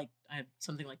is like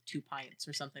something like 2 pints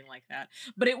or something like that.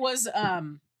 But it was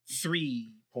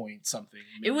 3 point something.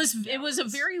 It was a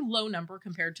very low number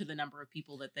compared to the number of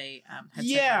people that they had.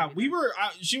 Yeah, we were.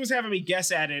 She was having me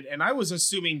guess at it, and I was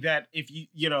assuming that if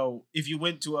you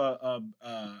went to a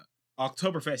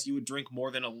Oktoberfest, you would drink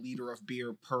more than a liter of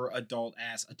beer per adult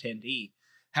as attendee.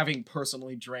 Having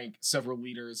personally drank several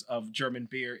liters of German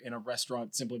beer in a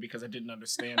restaurant simply because I didn't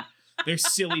understand their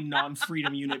silly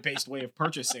non-freedom unit based way of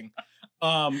purchasing.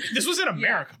 This was in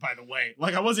America, by the way.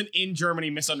 Like, I wasn't in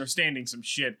Germany misunderstanding some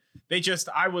shit.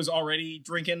 I was already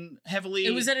drinking heavily.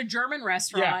 It was at a German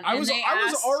restaurant. Yeah, I was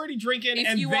already drinking.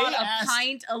 If you want a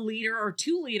pint, a liter, or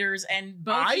 2 liters, and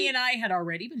Boki and I had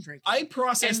already been drinking. I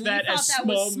processed that as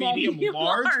small, medium,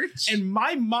 large. And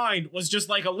my mind was just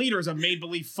like a liter is a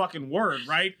made-believe fucking word,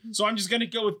 right? So I'm just going to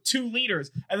go with 2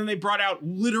 liters. And then they brought out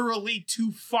literally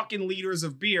 2 fucking liters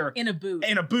of beer. In a boot.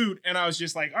 And I was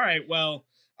just like, all right, well,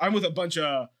 I'm with a bunch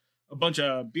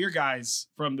of beer guys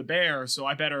from the Bear, so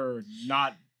I better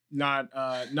not wimp out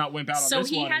on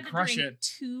this one and crush it.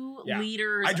 So he had to drink 2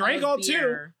 liters. I drank all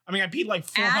 2. I mean, I peed like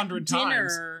 400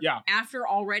 times. Yeah. After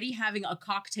already having a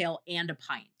cocktail and a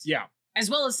pint. Yeah. As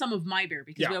well as some of my beer,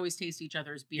 because we always taste each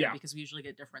other's beer because we usually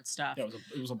get different stuff. Yeah,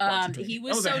 it was a bunch of he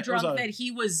was so drunk that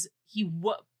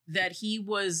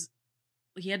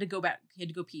he had to go back. He had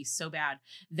to go pee so bad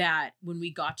that when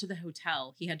we got to the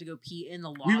hotel, he had to go pee in the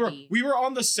lobby. We were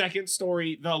on the second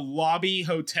story, the lobby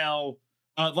hotel.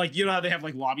 Like, you know how they have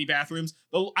like lobby bathrooms?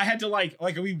 I had to like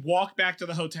we walk back to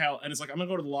the hotel and it's like, I'm gonna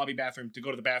go to the lobby bathroom to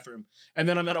go to the bathroom. And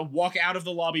then I'm gonna walk out of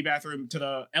the lobby bathroom to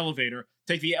the elevator,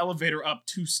 take the elevator up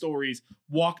 2 stories,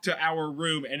 walk to our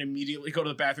room and immediately go to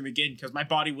the bathroom again. Because my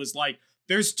body was like,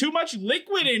 there's too much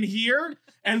liquid in here.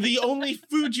 And the only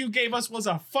food you gave us was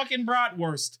a fucking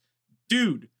bratwurst.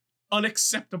 Dude,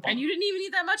 unacceptable. And you didn't even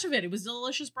eat that much of it. It was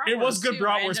delicious bratwurst. It was good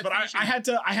bratwurst, but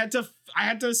I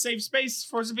had to save space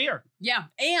for some beer. Yeah.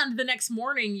 And the next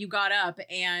morning you got up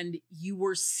and you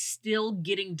were still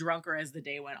getting drunker as the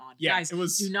day went on. Yeah, guys,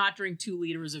 do not drink 2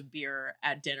 liters of beer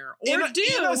at dinner. Or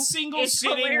in a single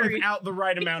sitting without the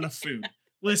right amount of food.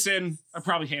 Listen, I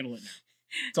probably handle it now.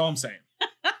 That's all I'm saying.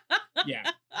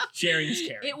 Yeah, sharing is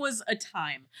caring. It was a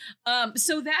time.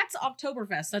 So that's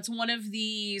Oktoberfest. That's one of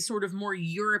the sort of more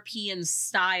European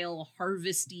style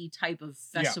harvesty type of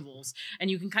festivals. Yeah.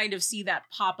 And you can kind of see that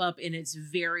pop up in its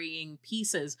varying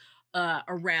pieces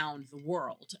around the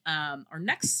world. Our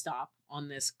next stop on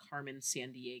this Carmen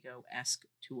Sandiego-esque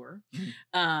tour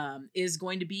is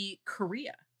going to be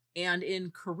Korea. And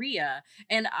in Korea,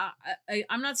 and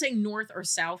I'm not saying North or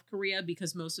South Korea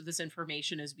because most of this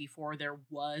information is before there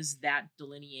was that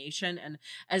delineation. And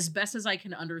as best as I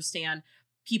can understand,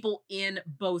 people in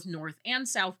both North and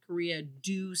South Korea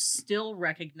do still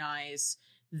recognize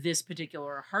this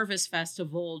particular harvest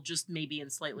festival, just maybe in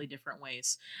slightly different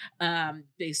ways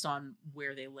based on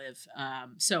where they live.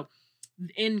 So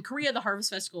in Korea, the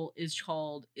harvest festival is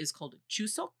called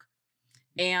Chuseok.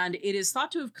 And it is thought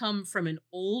to have come from an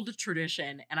old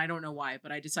tradition, and I don't know why,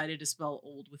 but I decided to spell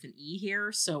old with an E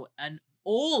here. So an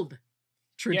old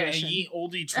tradition. Yeah, ye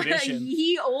oldie tradition.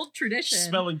 Ye old tradition.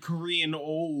 Spelling Korean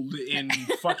old in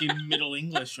fucking Middle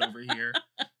English over here.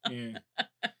 Yeah.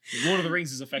 Lord of the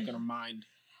Rings is affecting our mind.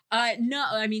 No,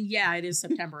 I mean, yeah, it is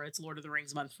September. It's Lord of the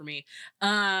Rings month for me.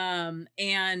 And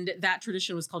that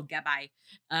tradition was called Gabai.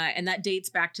 And that dates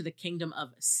back to the kingdom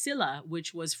of Silla,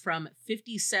 which was from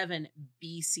 57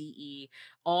 BCE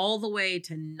all the way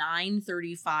to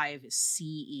 935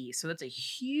 CE. So that's a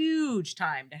huge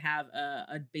time to have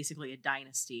basically a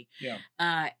dynasty.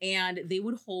 Yeah. And they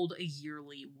would hold a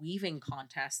yearly weaving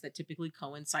contest that typically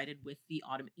coincided with the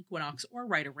autumn equinox or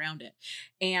right around it.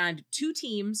 And two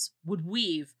teams would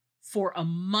weave for a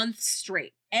month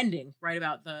straight, ending right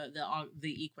about the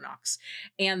equinox.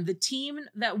 And the team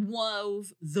that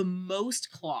wove the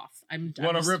most cloth, you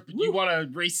want to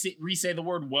re-say the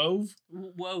word wove?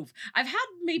 Wove. I've had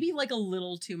maybe like a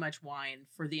little too much wine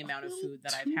for the amount of food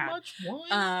that I've had. Too much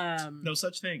wine? No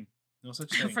such thing. No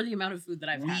such thing. For the amount of food that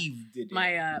I've had.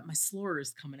 My slur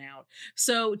is coming out.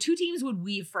 So two teams would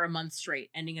weave for a month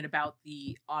straight, ending at about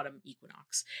the autumn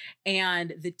equinox.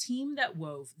 And the team that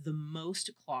wove the most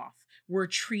cloth were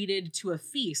treated to a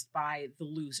feast by the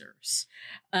losers.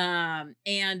 And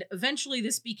eventually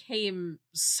this became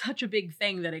such a big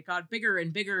thing that it got bigger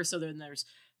and bigger. So then there's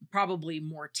probably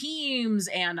more teams,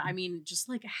 and I mean, just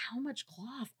like how much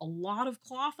cloth? A lot of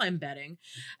cloth, I'm betting.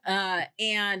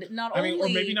 And not only, or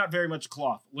maybe not very much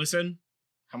cloth. Listen,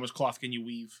 how much cloth can you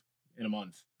weave in a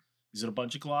month? Is it a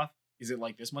bunch of cloth? Is it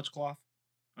like this much cloth?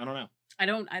 I don't know. I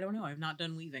don't know. I've not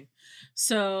done weaving.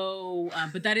 So,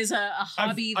 but that is a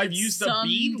hobby. I've used a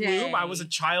bead loom. I was a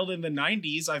child in the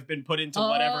 90s. I've been put into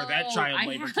whatever that child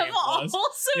labor camp was.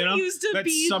 Also used a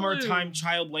bead summertime loom.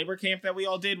 Child labor camp that we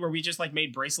all did, where we just like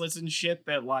made bracelets and shit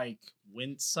that like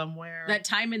went somewhere. That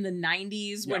time in the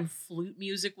 90s when flute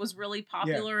music was really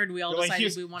popular, and we all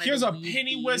decided we wanted to here's a weave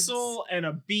penny beads. Whistle and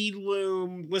a bead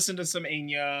loom. Listen to some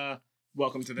Enya.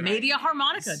 Welcome to the maybe 90s. A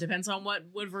harmonica. Depends on what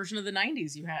version of the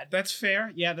 90s you had. That's fair.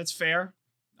 Yeah, that's fair.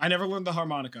 I never learned the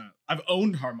harmonica. I've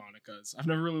owned harmonicas. I've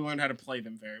never really learned how to play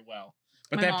them very well.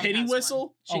 But that penny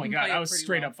whistle, oh my god, I was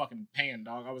straight up fucking pan,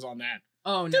 dog. I was on that.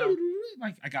 Oh no.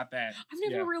 Like I got that. I've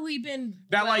never really been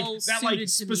that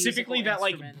specifically that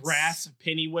like brass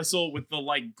penny whistle with the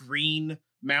like green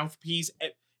mouthpiece.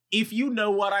 If you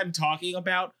know what I'm talking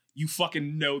about, you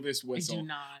fucking know this whistle. I do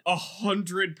not.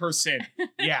 100%.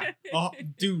 Yeah.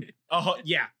 Dude.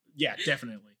 Yeah,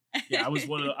 definitely. Yeah, I was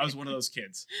one of those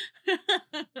kids.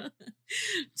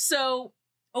 So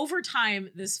over time,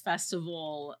 this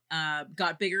festival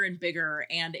got bigger and bigger,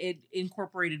 and it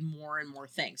incorporated more and more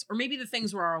things. Or maybe the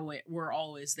things were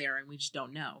always there, and we just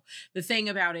don't know. The thing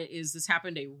about it is this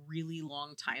happened a really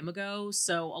long time ago,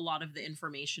 so a lot of the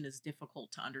information is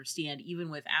difficult to understand, even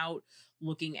without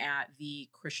looking at the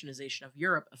Christianization of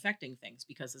Europe affecting things,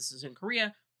 because this is in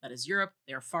Korea. That is Europe.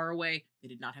 They are far away. They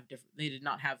did not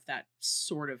have that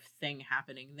sort of thing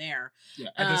happening there. Yeah,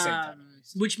 at the same time.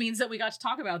 Which means that we got to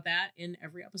talk about that in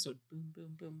every episode. Boom,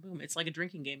 boom, boom, boom. It's like a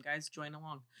drinking game, guys. Join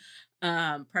along.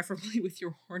 Preferably with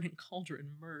your Horn and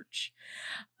Cauldron merch.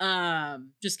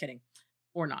 Just kidding.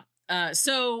 Or not.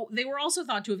 So they were also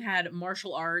thought to have had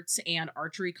martial arts and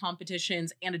archery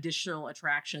competitions and additional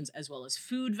attractions, as well as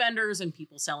food vendors and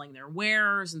people selling their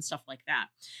wares and stuff like that.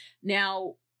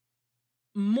 Now,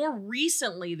 more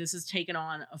recently, this has taken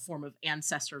on a form of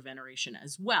ancestor veneration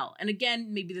as well. And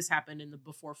again, maybe this happened in the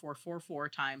before 444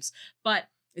 times, but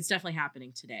it's definitely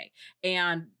happening today.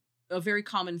 And a very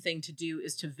common thing to do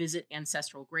is to visit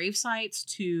ancestral grave sites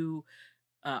to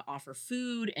offer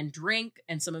food and drink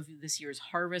and some of this year's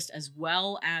harvest, as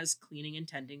well as cleaning and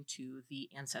tending to the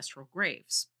ancestral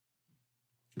graves.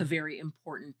 A very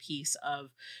important piece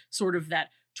of sort of that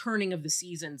turning of the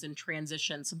seasons and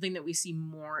transition, something that we see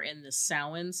more in the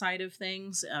Samhain side of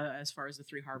things as far as the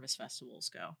three harvest festivals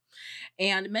go.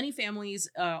 And many families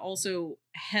also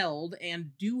held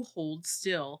and do hold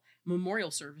still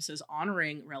memorial services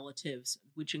honoring relatives,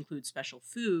 which include special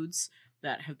foods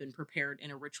that have been prepared in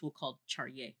a ritual called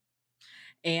charye.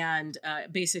 And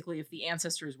basically, if the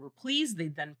ancestors were pleased,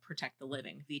 they'd then protect the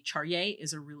living. The charye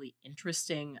is a really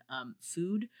interesting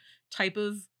food type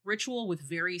of ritual with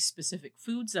very specific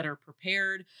foods that are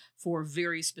prepared for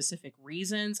very specific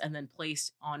reasons and then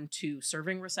placed onto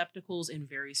serving receptacles in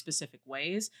very specific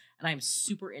ways. And I'm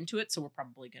super into it, so we're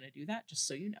probably going to do that, just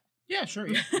so you know. Yeah, sure.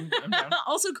 Yeah, I'm down.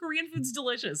 Also, Korean food's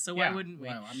delicious, so why wouldn't we?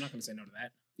 Well, I'm not going to say no to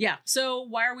that. Yeah, so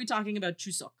why are we talking about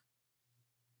Chuseok?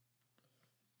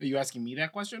 Are you asking me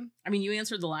that question? I mean, you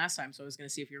answered the last time, so I was going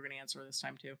to see if you were going to answer this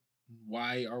time too.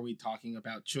 Why are we talking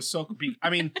about Chuseok? I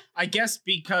mean, I guess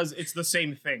because it's the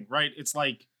same thing, right? It's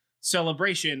like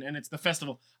celebration and it's the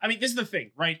festival. I mean, this is the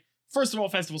thing, right? first of all,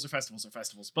 festivals are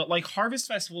festivals, but like harvest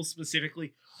festivals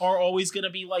specifically are always going to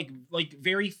be like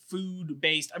very food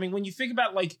based. I mean, when you think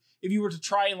about like, if you were to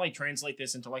try and like translate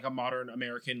this into like a modern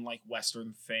American, like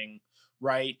Western thing,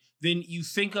 right? Then you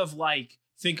think of like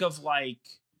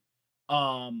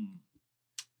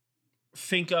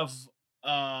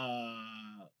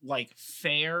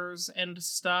fairs and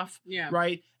stuff,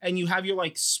 right? And you have your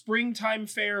like springtime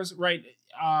fairs, right?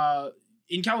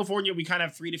 In California, we kind of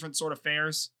have 3 different sort of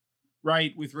fairs,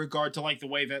 right? With regard to like the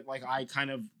way that like I kind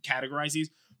of categorize these.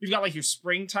 We've got like your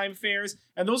springtime fairs,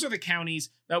 and those are the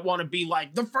counties that want to be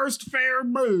like the first fair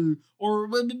or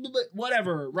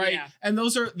whatever, right? Yeah. And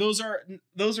those are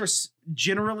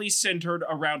generally centered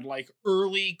around like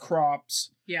early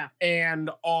crops, and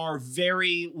are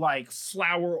very like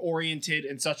flower oriented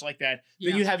and such like that.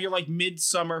 Then you have your like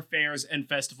midsummer fairs and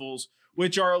festivals,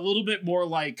 which are a little bit more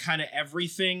like kind of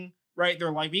everything. Right,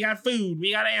 they're like, we got food,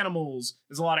 we got animals.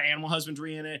 There's a lot of animal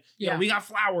husbandry in it. You know, we got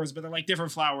flowers, but they're like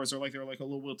different flowers, or like they're like a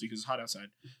little wilty because it's hot outside.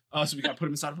 So we got to put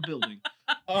them inside of a building.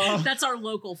 That's our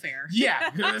local fair. Yeah,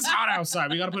 it's hot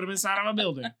outside. We got to put them inside of a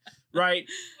building, right?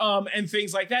 And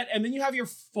things like that. And then you have your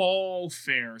fall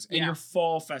fairs and your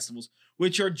fall festivals,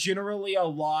 which are generally a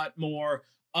lot more.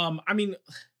 I mean,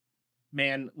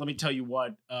 man, let me tell you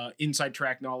what. Inside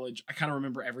track knowledge. I kind of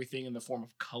remember everything in the form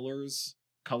of colors.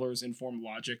 Colors inform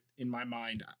logic in my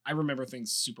mind. I remember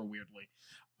things super weirdly.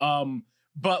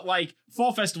 But like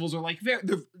fall festivals are like they're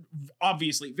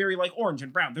obviously very like orange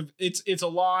and brown. It's a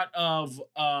lot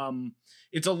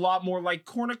more like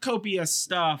cornucopia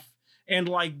stuff and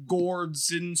like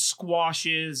gourds and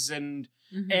squashes and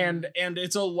and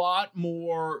it's a lot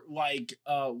more like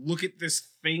look at this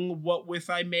thing what with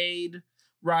I made,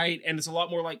 right? And it's a lot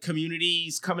more like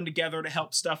communities coming together to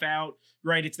help stuff out.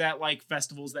 Right, it's that like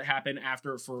festivals that happen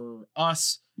after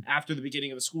the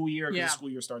beginning of the school year. Because the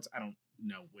school year starts, I don't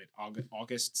know, with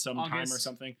August sometime or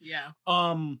something. Yeah.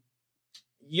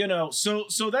 You know, so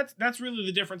that's really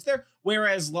the difference there.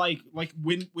 Whereas like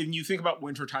when you think about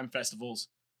wintertime festivals,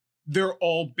 they're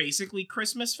all basically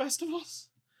Christmas festivals.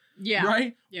 Yeah.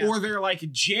 Right? Yeah. Or they're like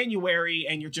January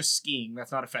and you're just skiing.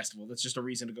 That's not a festival. That's just a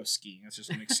reason to go skiing. That's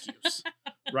just an excuse.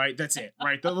 Right? That's it.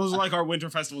 Right? Those are like our winter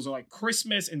festivals are like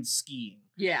Christmas and skiing.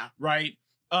 Yeah. Right?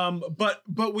 But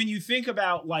when you think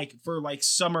about like for like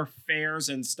summer fairs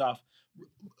and stuff,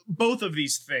 both of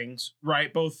these things,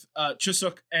 right? Both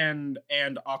Chuseok and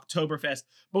Oktoberfest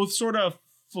both sort of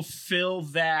fulfill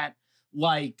that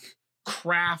like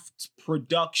craft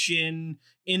production,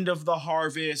 end of the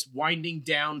harvest, winding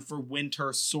down for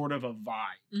winter sort of a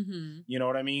vibe. You know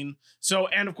what I mean? So,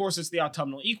 and of course it's the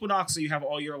autumnal equinox, so you have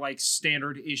all your like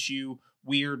standard issue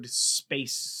weird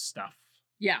space stuff.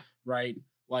 Yeah. Right?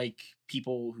 Like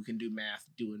people who can do math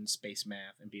doing space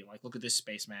math and being like, look at this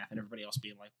space math, and everybody else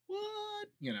being like, what?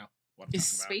 You know, what I'm Is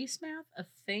space math a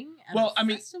thing at a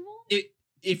festival?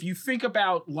 If you think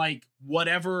about like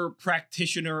whatever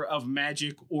practitioner of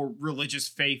magic or religious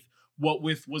faith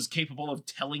was capable of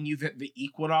telling you that the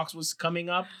equinox was coming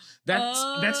up,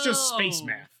 that's just space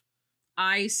math.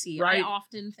 I see. Right? I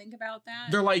often think about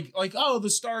that. They're like, oh, the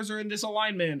stars are in this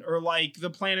alignment, or like the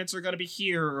planets are going to be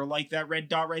here, or like that red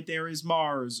dot right there is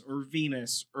Mars or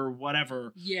Venus or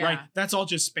whatever. Yeah. Right? That's all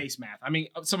just space math. I mean,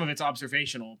 some of it's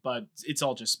observational, but it's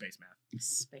all just space math.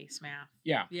 Space math.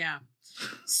 Yeah. Yeah.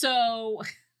 So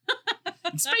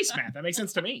space math. That makes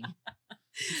sense to me.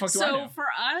 So for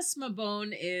us,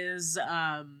 Mabon is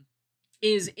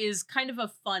kind of a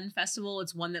fun festival.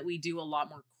 It's one that we do a lot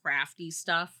more crafty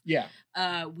stuff. Yeah.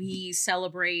 We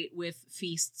celebrate with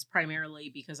feasts primarily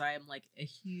because I am like a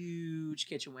huge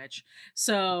kitchen witch.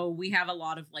 So we have a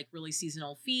lot of like really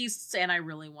seasonal feasts, and I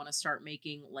really want to start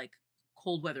making like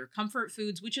cold weather comfort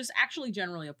foods, which is actually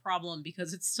generally a problem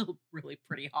because it's still really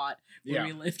pretty hot where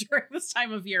we live during this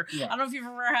time of year. Yeah. I don't know if you've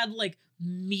ever had like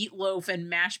meatloaf and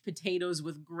mashed potatoes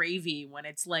with gravy when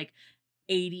it's like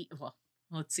 80, well,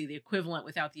 let's see, the equivalent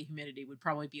without the humidity would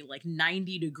probably be like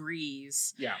 90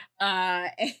 degrees. Yeah. I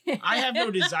have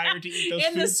no desire to eat those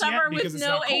in foods the summer yet with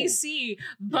no AC,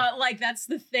 but like that's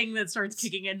the thing that starts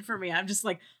kicking in for me. I'm just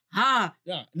like,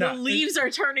 the leaves are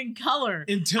turning color.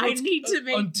 Until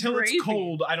it's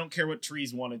cold, I don't care what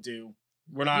trees want to do.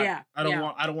 We're not. Yeah, I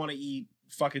don't want to eat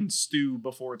fucking stew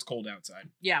before it's cold outside.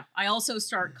 Yeah. I also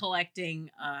start collecting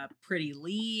pretty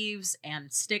leaves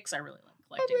and sticks. I really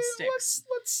like collecting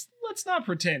sticks. Let's not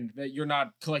pretend that you're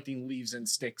not collecting leaves and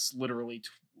sticks literally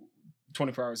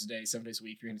 24 hours a day, 7 days a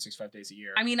week, 365 days a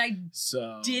year. I mean, I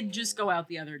did just go out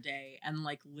the other day and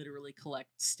like literally collect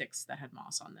sticks that had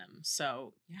moss on them.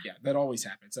 So yeah, that always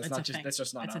happens. That's not just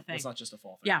a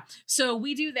fall thing. Yeah. So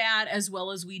we do that as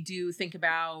well as we do think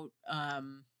about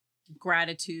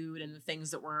gratitude and the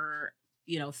things that we're,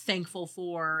 thankful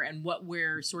for and what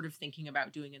we're sort of thinking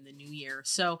about doing in the new year.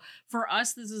 So for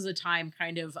us, this is a time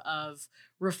kind of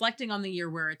reflecting on the year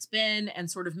where it's been and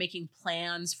sort of making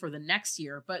plans for the next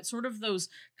year, but sort of those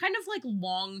kind of like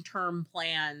long-term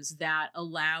plans that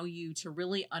allow you to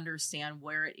really understand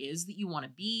where it is that you want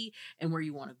to be and where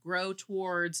you want to grow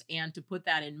towards, and to put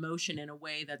that in motion in a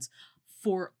way that's,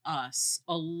 for us,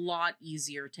 a lot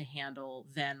easier to handle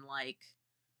than like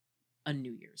a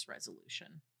New Year's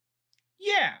resolution.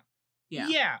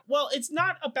 Yeah. Well, it's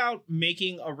not about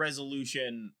making a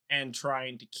resolution and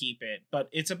trying to keep it, but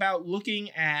it's about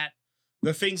looking at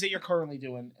the things that you're currently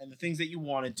doing and the things that you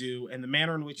want to do and the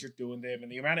manner in which you're doing them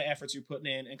and the amount of efforts you're putting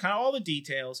in and kind of all the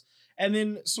details, and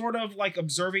then sort of like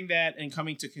observing that and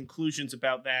coming to conclusions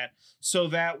about that, so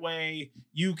that way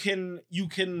you can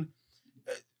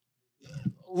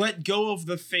let go of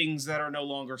the things that are no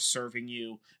longer serving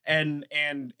you and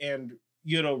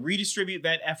redistribute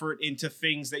that effort into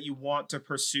things that you want to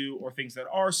pursue or things that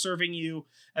are serving you,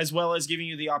 as well as giving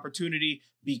you the opportunity,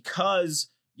 because,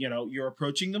 you're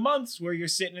approaching the months where you're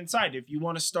sitting inside. If you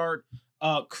want to start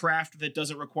a craft that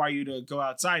doesn't require you to go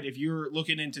outside, if you're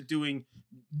looking into doing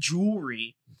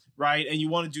jewelry, right, and you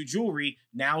want to do jewelry,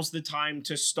 now's the time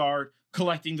to start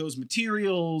collecting those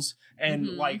materials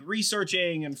and like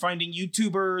researching and finding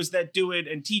YouTubers that do it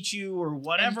and teach you or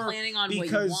whatever, and planning on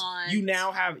because what you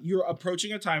want. You're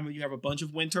approaching a time when you have a bunch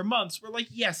of winter months where, like,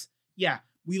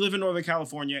 we live in Northern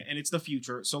California and it's the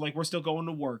future, so like we're still going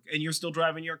to work and you're still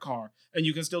driving your car and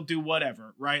you can still do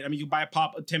whatever, right? I mean, you buy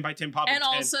a 10 by 10 pop and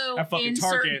also at fucking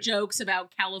insert Target. Jokes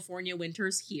about California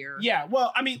winters here. Yeah,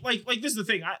 well, I mean, like this is the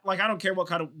thing. I don't care what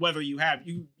kind of weather you have.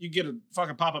 You get a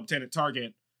fucking pop-up tent at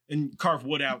Target and carve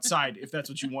wood outside if that's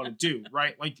what you want to do,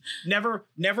 right? Like, never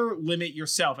limit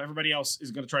yourself. Everybody else is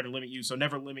going to try to limit you, so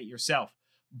never limit yourself.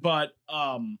 But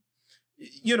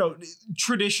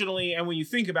traditionally, and when you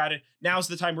think about it, now's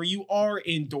the time where you are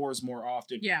indoors more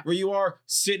often. Yeah. Where you are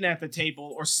sitting at the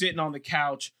table or sitting on the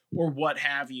couch or what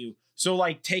have you. So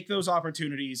like, take those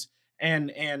opportunities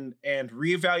and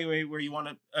reevaluate where you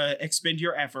want to expend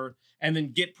your effort, and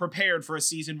then get prepared for a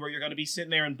season where you're going to be sitting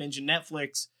there and binging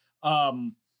Netflix.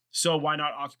 So why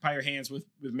not occupy your hands with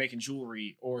making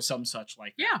jewelry or some such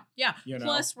like that? Yeah.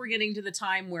 Plus, we're getting to the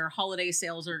time where holiday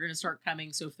sales are going to start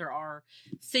coming. So if there are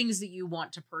things that you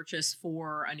want to purchase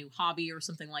for a new hobby or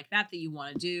something like that you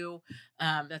want to do,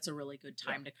 that's a really good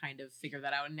time to kind of figure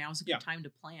that out. And now's a good time to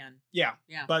plan. Yeah.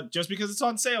 But just because it's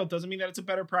on sale doesn't mean that it's a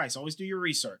better price. Always do your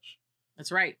research.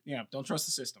 That's right. Yeah. Don't trust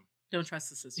the system.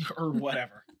 Or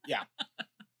whatever. Yeah.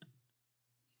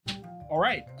 All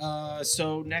right.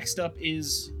 So next up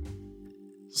is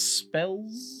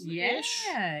spells.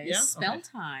 It's spell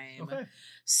time. Okay.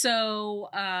 So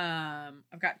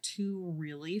I've got 2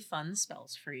 really fun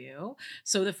spells for you.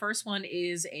 So the first one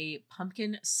is a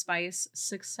pumpkin spice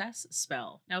success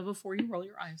spell. Now, before you roll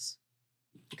your eyes,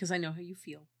 because I know how you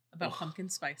feel about pumpkin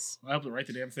spice. I have to write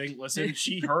the damn thing. Listen,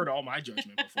 she heard all my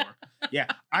judgment before. Yeah,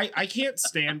 I can't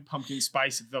stand pumpkin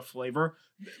spice, the flavor.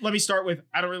 Let me start with,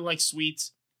 I don't really like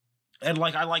sweets. And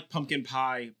like, I like pumpkin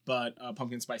pie, but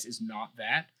pumpkin spice is not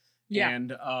that. Yeah.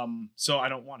 And so I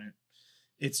don't want it.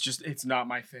 It's not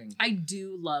my thing. I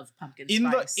do love pumpkin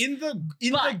spice. In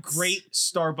the great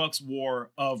Starbucks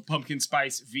war of pumpkin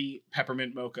spice v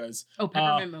peppermint mochas. Oh,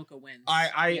 peppermint mocha wins.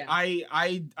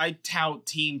 I tout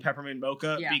team peppermint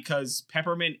mocha because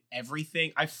peppermint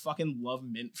everything. I fucking love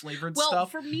mint flavored stuff. Well,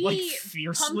 for me, like,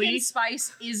 fiercely. Pumpkin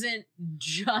spice isn't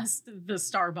just the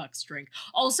Starbucks drink.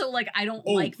 Also, like, I don't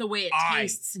like the way it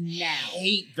tastes now. I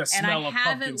hate the smell of pumpkin spice. And I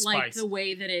haven't liked the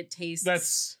way that it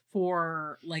tastes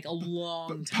for like a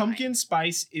long time. Pumpkin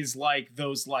spice is like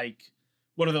those, like,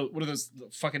 what are those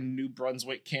fucking New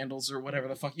Brunswick candles or whatever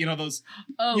the fuck, those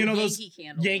Yankee those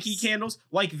candles. Yankee candles,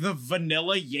 like the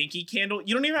vanilla Yankee candle.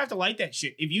 You don't even have to light that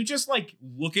shit. If you just like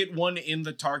look at one in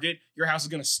the Target, your house is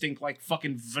gonna stink like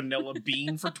fucking vanilla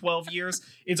bean for 12 years.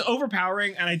 It's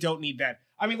overpowering, and I don't need that.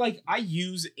 I mean, like, I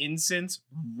use incense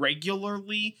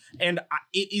regularly, and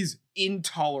it is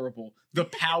intolerable. The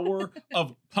power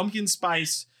of pumpkin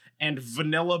spice and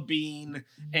vanilla bean,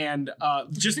 and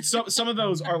just some of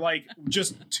those are like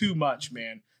just too much,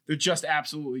 man. They're just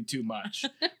absolutely too much.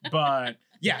 But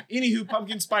yeah, anywho,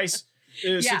 pumpkin spice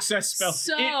success spell.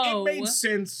 So, it made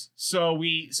sense. So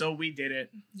we did it.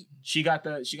 She got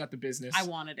the business. I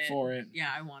wanted it for it. Yeah,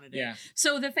 I wanted it. Yeah.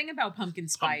 So the thing about pumpkin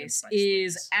spice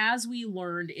is, as we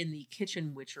learned in the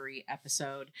kitchen witchery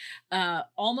episode,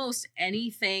 almost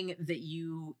anything that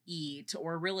you eat,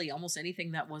 or really almost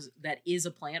anything that is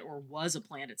a plant or was a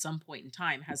plant at some point in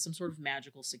time, has some sort of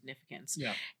magical significance.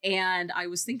 Yeah. And I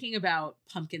was thinking about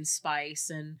pumpkin spice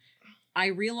and I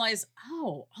realized,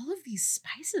 all of these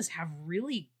spices have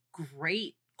really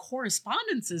great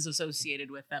correspondences associated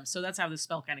with them. So that's how this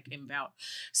spell kind of came about.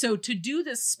 So to do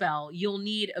this spell, you'll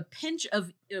need a pinch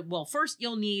of, first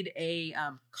you'll need a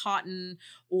cotton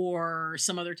or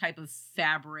some other type of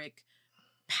fabric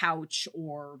pouch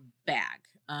or bag.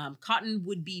 Cotton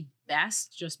would be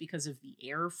best just because of the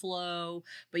airflow,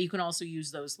 but you can also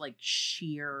use those like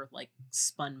sheer, like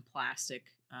spun plastic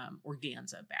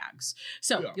organza bags.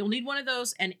 So you'll need one of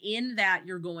those. And in that,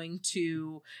 you're going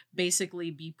to basically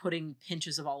be putting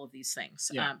pinches of all of these things.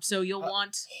 Yeah. So you'll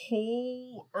want...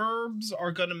 Whole herbs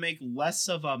are going to make less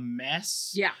of a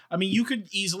mess. Yeah. I mean, you could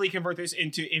easily convert this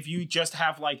into, if you just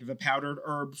have like the powdered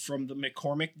herb from the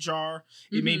McCormick jar,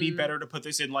 it may be better to put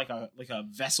this in like a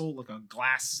vessel, like a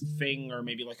glass thing, or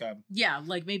maybe like a... Yeah,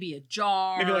 like maybe a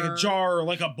jar. Maybe like a jar or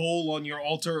like a bowl on your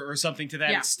altar or something to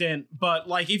that extent. But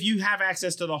like if you have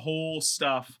access to the whole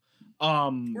stuff,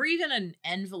 or even an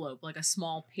envelope, like a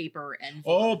small paper envelope.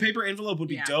 Oh, paper envelope would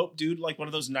be dope, dude. Like one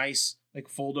of those nice, like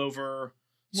fold over.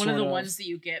 One of the ones that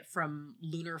you get from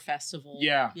Lunar Festival.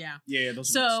 Yeah.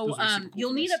 Those are cool.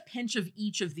 You'll need a pinch of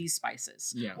each of these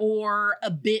spices. Yeah. Or a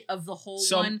bit of the whole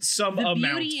one. Some the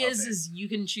amount beauty is you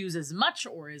can choose as much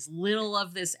or as little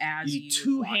of this as you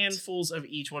two want. handfuls of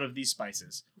each one of these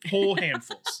spices. Whole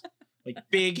handfuls. Like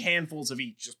big handfuls of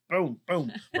each. Just boom,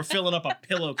 boom. We're filling up a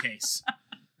pillowcase.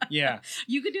 Yeah.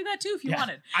 You could do that too if you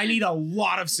wanted. I need a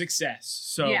lot of success.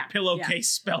 So pillowcase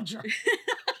spell jar.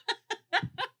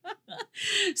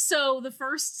 So the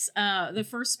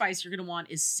first spice you're going to want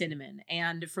is cinnamon.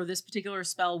 And for this particular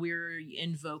spell, we're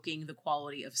invoking the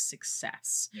quality of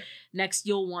success. Yep. Next,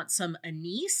 you'll want some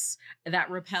anise that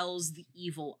repels the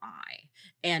evil eye.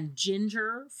 And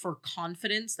ginger for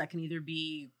confidence. That can either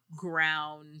be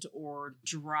ground or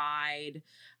dried.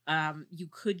 You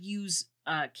could use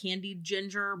candied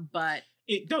ginger, but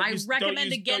I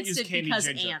recommend against it because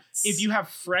ants. If you have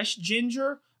fresh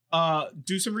ginger,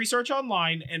 do some research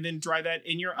online and then dry that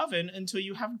in your oven until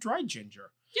you have dried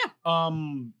ginger. Yeah.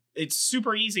 It's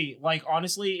super easy. Like,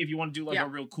 honestly, if you want to do like a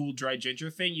real cool dried ginger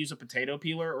thing, use a potato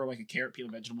peeler or like a carrot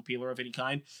peeler, vegetable peeler of any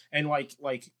kind, and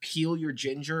like peel your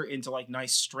ginger into like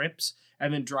nice strips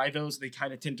and then dry those. They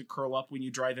kind of tend to curl up when you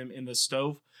dry them in the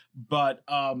stove, but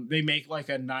they make like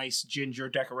a nice ginger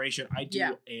decoration. I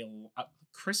do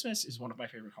Christmas is one of my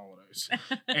favorite holidays.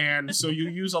 And so you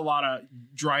use a lot of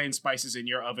dry and spices in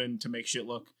your oven to make shit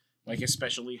look like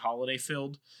especially holiday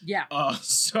filled. Yeah.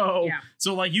 So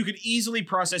like you could easily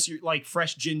process your like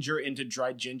fresh ginger into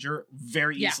dried ginger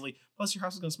very easily. Plus your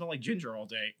house is going to smell like ginger all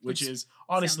day, which is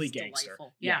honestly gangster.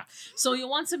 Yeah. So you'll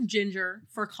want some ginger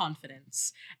for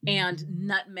confidence and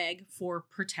nutmeg for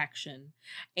protection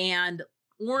and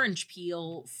orange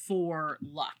peel for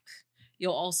luck.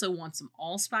 You'll also want some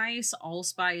allspice.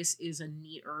 Allspice is a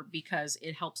neat herb because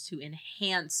it helps to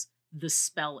enhance the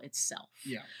spell itself.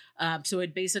 Yeah. So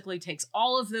it basically takes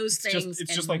all of those things it's and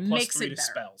just like makes +3 it to better.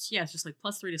 spells. Yeah, it's just like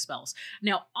 +3 to spells.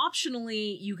 Now,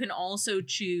 optionally, you can also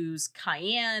choose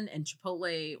cayenne and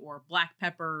chipotle or black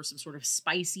pepper, some sort of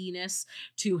spiciness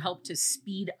to help to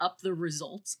speed up the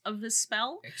results of the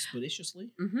spell. Expeditiously.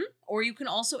 Mm-hmm. Or you can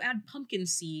also add pumpkin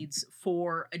seeds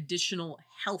for additional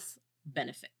health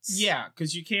benefits. Yeah,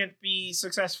 because you can't be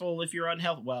successful if you're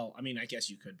unhealthy. Well, I mean, I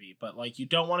guess you could be, but like you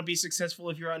don't want to be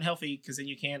successful if you're unhealthy because then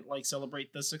you can't like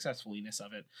celebrate the successfulness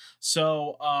of it.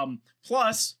 So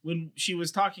plus when she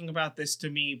was talking about this to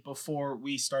me before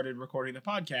we started recording the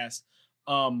podcast,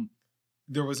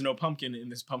 there was no pumpkin in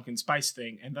this pumpkin spice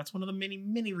thing, and that's one of the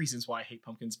many reasons why I hate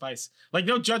pumpkin spice. Like,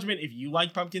 no judgment if you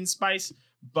like pumpkin spice,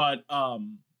 but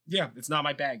yeah, it's not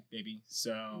my bag, baby.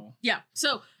 So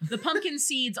the pumpkin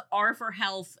seeds are for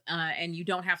health, and you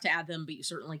don't have to add them, but you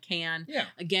certainly can. Yeah.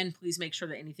 Again, please make sure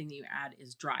that anything that you add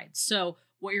is dried. So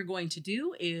what you're going to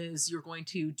do is you're going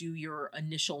to do your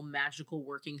initial magical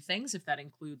working things, if that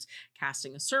includes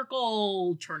casting a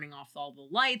circle, turning off all the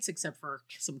lights except for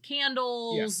some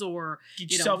candles, or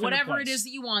whatever it is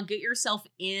that you want. Get yourself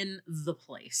in the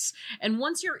place. And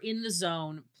once you're in the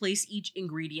zone, place each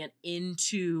ingredient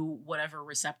into whatever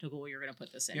receptacle you're going to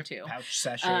put this into. Pouch,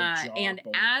 sachet, jar, and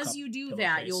bowl, as cup, you do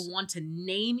that, you'll want to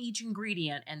name each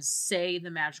ingredient and say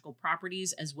the magical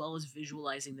properties as well as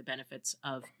visualizing the benefits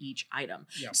of each item.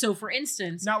 Yeah. So for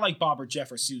instance, not like Bob or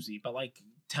Jeff or Susie, but like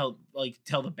tell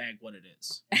the bag what it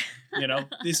is. You know,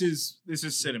 this is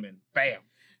cinnamon. Bam.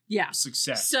 Yeah.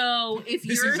 Success. So if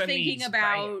you're thinking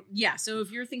about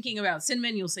if you're thinking about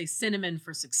cinnamon, you'll say cinnamon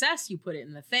for success. You put it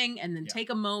in the thing and then take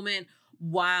a moment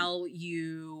while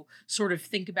you sort of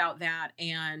think about that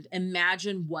and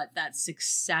imagine what that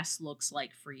success looks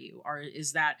like for you. Or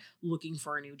is that looking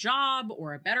for a new job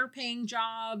or a better paying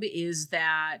job? Is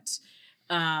that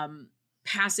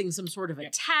passing some sort of a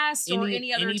test or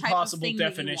any other type possible of thing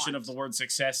definition of the word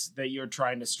success that you're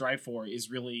trying to strive for is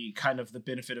really kind of the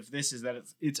benefit of this, is that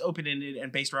it's open-ended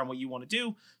and based around what you want to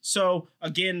do. So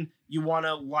again, you want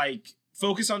to like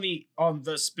focus on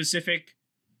the specific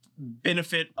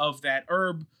benefit of that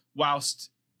herb whilst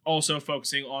also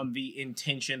focusing on the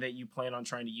intention that you plan on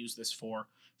trying to use this for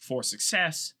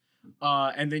success,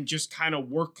 and then just kind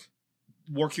of work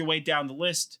your way down the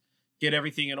list, get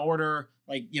everything in order,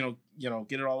 like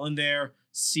get it all in there,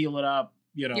 seal it up,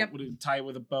 tie it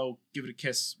with a bow, give it a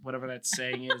kiss, whatever that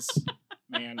saying is.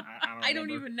 Man, I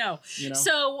don't even know.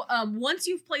 So once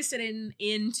you've placed it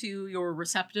into your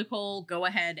receptacle, go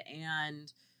ahead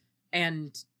and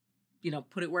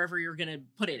put it wherever you're gonna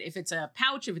put it. If it's a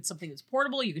pouch, if it's something that's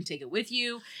portable, you can take it with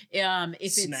you. If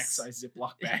it's snack size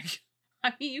Ziploc bag.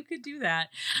 I mean, you could do that.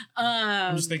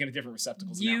 I'm just thinking of different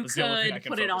receptacles. You could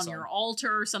put it on your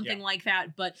altar or something like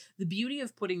that. But the beauty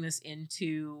of putting this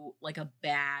into like a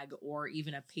bag or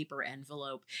even a paper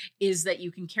envelope is that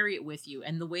you can carry it with you.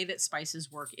 And the way that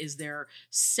spices work is their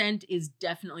scent is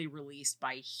definitely released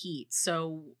by heat.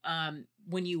 So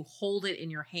when you hold it in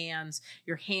your hands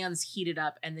heat it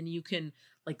up, and then you can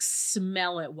like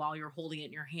smell it while you're holding it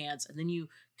in your hands, and then you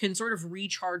can sort of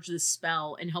recharge the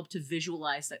spell and help to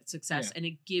visualize that success. And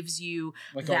it gives you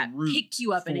like that pick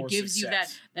you up, and it gives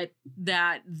success. You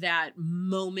that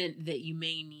moment that you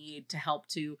may need to help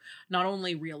to not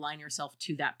only realign yourself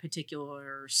to that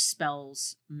particular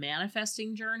spell's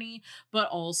manifesting journey, but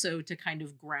also to kind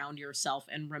of ground yourself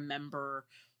and remember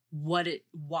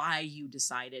why you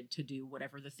decided to do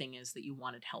whatever the thing is that you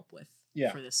wanted help with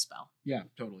for this spell. Yeah,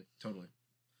 totally.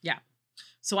 Yeah.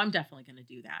 So I'm definitely going to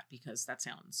do that because that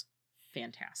sounds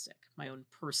fantastic. My own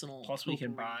personal Plus we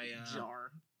can buy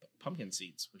jar. Pumpkin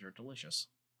seeds, which are delicious.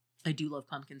 I do love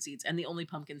pumpkin seeds. And the only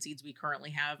pumpkin seeds we currently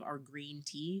have are green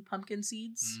tea pumpkin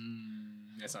seeds.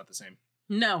 That's not the same.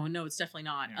 No, it's definitely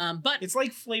not. Yeah. But it's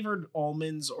like flavored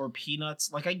almonds or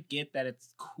peanuts. Like I get that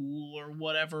it's cool or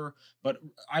whatever, but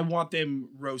I want them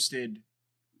roasted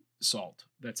salt.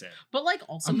 That's it. But like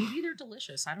also maybe they're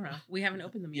delicious. I don't know. We haven't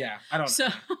opened them yet. Yeah, I don't know. So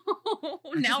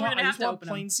now we're gonna have to open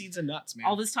plain seeds and nuts, man.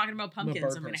 All this talking about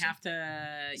pumpkins, I'm gonna have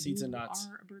to. Seeds and nuts.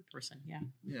 You are a bird person. Yeah.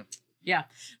 Yeah.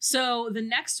 So the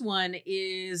next one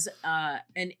is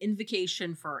an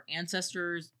invocation for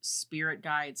ancestors, spirit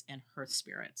guides, and hearth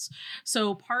spirits.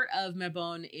 So part of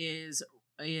Mabon is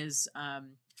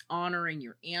honoring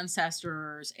your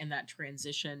ancestors and that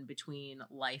transition between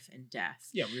life and death.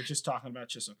 Yeah, we were just talking about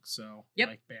Chisuk, so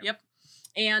bam. Yep.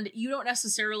 And you don't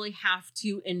necessarily have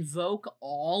to invoke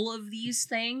all of these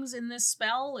things in this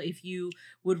spell. If you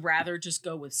would rather just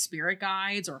go with spirit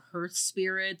guides or hearth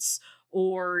spirits,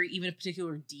 or even a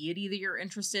particular deity that you're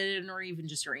interested in, or even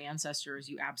just your ancestors,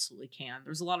 you absolutely can.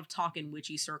 There's a lot of talk in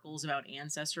witchy circles about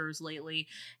ancestors lately,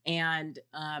 and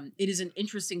it is an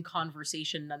interesting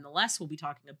conversation nonetheless. We'll be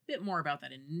talking a bit more about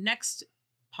that in next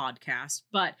podcast,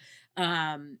 but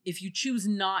if you choose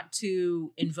not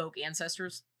to invoke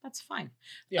ancestors, that's fine.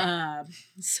 Yeah.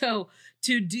 So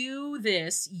to do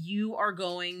this, you are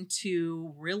going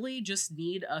to really just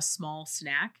need a small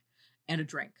snack and a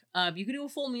drink. You can do a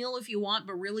full meal if you want,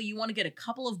 but really you want to get a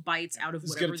couple of bites out of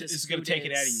whatever this It's going to take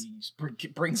it out of you.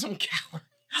 Just bring some calories.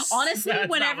 Honestly,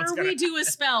 whenever we do a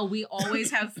spell, we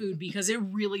always have food because it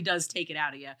really does take it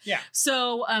out of you. Yeah.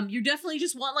 So you definitely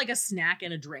just want like a snack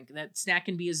and a drink. That snack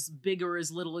can be as big or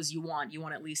as little as you want. You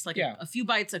want at least like a few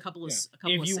bites, a couple of sips.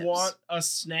 If you want a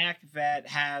snack that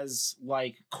has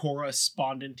like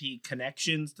correspondence-y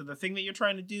connections to the thing that you're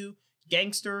trying to do,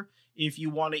 gangster. If you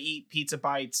want to eat pizza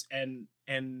bites and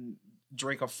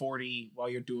drink a 40 while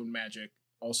you're doing magic,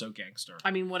 also gangster.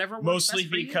 I mean, whatever works mostly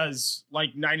best for because you.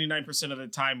 Like 99% of the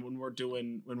time when we're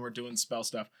doing spell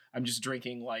stuff, I'm just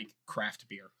drinking like craft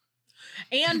beer.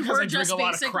 And we're just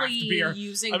basically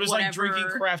using I'm just whatever, like drinking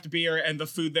craft beer, and the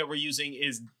food that we're using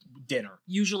is dinner.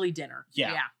 Usually dinner.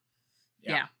 Yeah.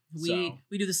 We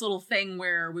do this little thing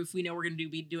where if we know we're going to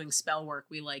be doing spell work,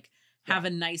 we like have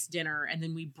a nice dinner, and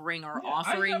then we bring our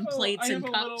offering plates and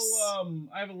cups.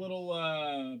 I have a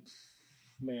little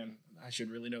man, I should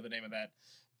really know the name of that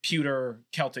pewter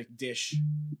Celtic dish.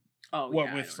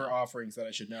 For offerings that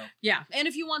I should know. Yeah, and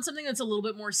if you want something that's a little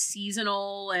bit more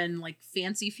seasonal and like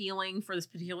fancy feeling for this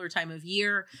particular time of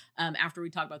year, after we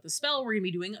talk about the spell, we're gonna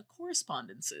be doing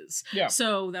correspondences. Yeah.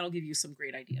 So that'll give you some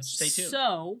great ideas. Stay tuned.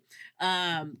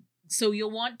 So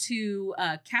you'll want to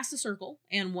cast a circle,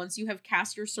 and once you have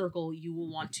cast your circle, you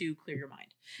will want to clear your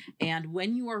mind. And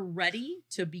when you are ready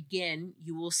to begin,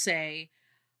 you will say,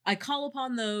 "I call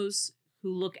upon those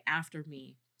who look after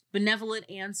me, Benevolent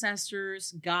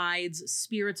ancestors, guides,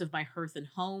 spirits of my hearth and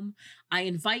home, I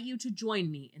invite you to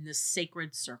join me in this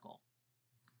sacred circle.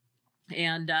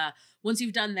 And once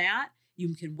you've done that,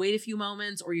 you can wait a few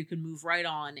moments or you can move right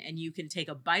on, and you can take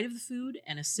a bite of the food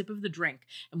and a sip of the drink.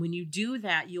 And when you do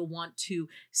that, you'll want to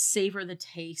savor the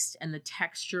taste and the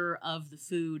texture of the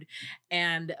food.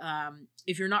 And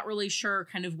if you're not really sure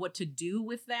kind of what to do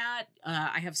with that,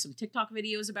 I have some TikTok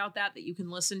videos about that you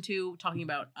can listen to, talking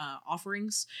about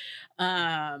offerings.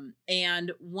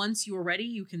 And once you're ready,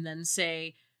 you can then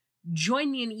say, join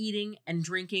me in eating and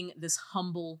drinking this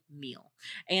humble meal.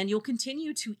 And you'll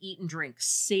continue to eat and drink,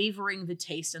 savoring the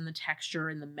taste and the texture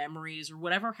and the memories or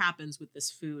whatever happens with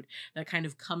this food that kind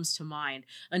of comes to mind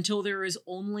until there is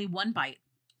only one bite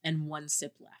and one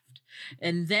sip left.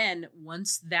 And then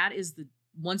once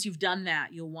you've done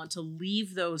that, you'll want to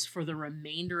leave those for the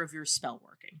remainder of your spell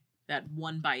working, that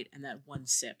one bite and that one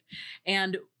sip.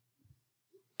 And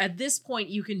at this point,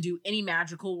 you can do any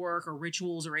magical work or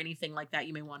rituals or anything like that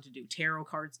you may want to do. Tarot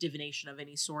cards, divination of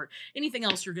any sort, anything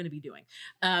else you're going to be doing.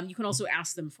 You can also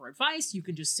ask them for advice. You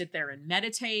can just sit there and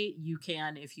meditate. You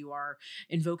can, if you are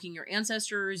invoking your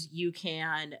ancestors, you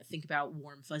can think about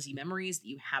warm, fuzzy memories that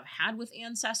you have had with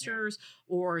ancestors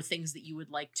or things that you would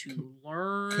like to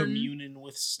learn. Communing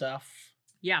with stuff.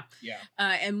 Yeah.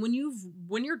 And when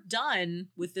you're done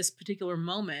with this particular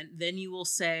moment, then you will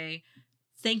say,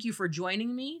 thank you for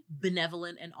joining me,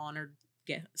 benevolent and honored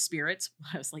spirits.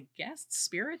 I was like, guests?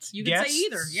 Spirits? You can say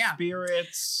either. Yeah.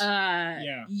 Spirits.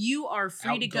 You are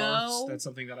free to go. That's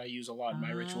something that I use a lot in my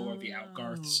ritual, or the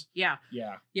outgarths. Yeah.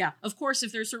 Of course,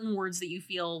 if there's certain words that you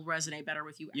feel resonate better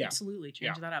with you, absolutely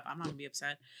change that up. I'm not going to be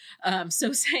upset.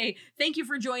 So say, thank you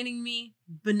for joining me,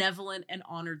 benevolent and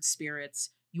honored spirits.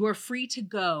 You are free to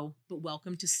go, but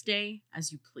welcome to stay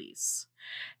as you please.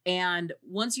 And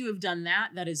once you have done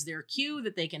that, that is their cue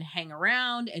that they can hang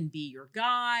around and be your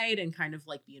guide and kind of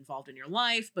like be involved in your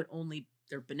life, but only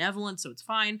they're benevolent, so it's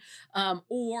fine.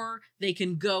 Or they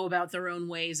can go about their own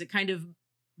ways. It kind of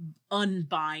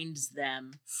unbinds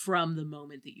them from the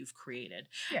moment that you've created.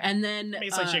 Yeah. And then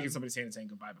it's like shaking somebody's hand and saying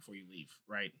goodbye before you leave,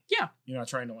 right? Yeah. You're not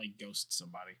trying to like ghost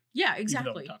somebody. Yeah, exactly.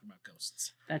 Even though we're talking about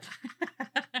ghosts.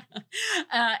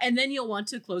 And then you'll want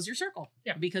to close your circle.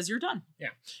 Yeah. Because you're done. Yeah.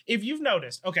 If you've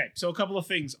noticed, okay, so a couple of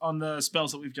things on the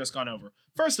spells that we've just gone over.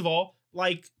 First of all,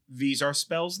 like, these are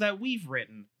spells that we've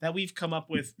written, that we've come up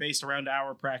with based around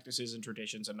our practices and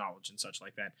traditions and knowledge and such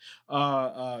like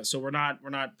that. So we're not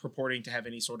purporting to have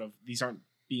any sort of, these aren't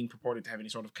being purported to have any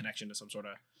sort of connection to some sort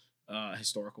of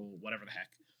historical whatever the heck.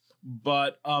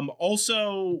 But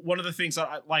also one of the things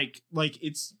that I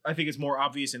think it's more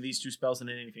obvious in these two spells than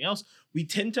in anything else. We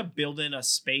tend to build in a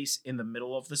space in the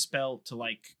middle of the spell to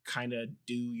like kind of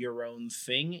do your own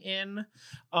thing in,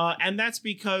 and that's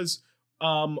because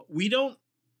we don't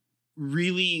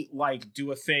really like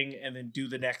do a thing and then do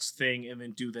the next thing and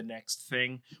then do the next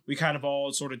thing. We kind of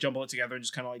all sort of jumble it together and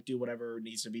just kind of like do whatever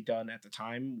needs to be done at the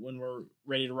time when we're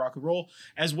ready to rock and roll,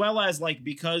 as well as like,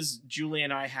 because Julie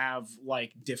and I have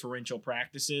like differential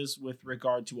practices with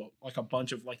regard to a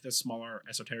bunch of like the smaller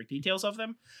esoteric details of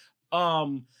them,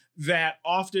 that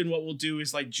often what we'll do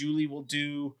is like Julie will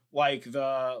do like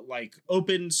the like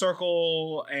open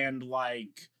circle and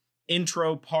like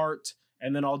intro part,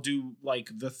 and then I'll do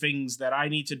like the things that I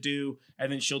need to do,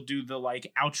 and then she'll do the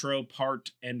like outro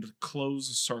part and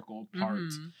close circle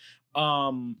part.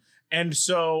 Mm-hmm. And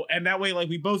that way, like,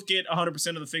 we both get 100%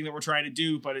 of the thing that we're trying to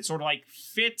do, but it sort of like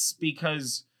fits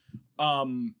because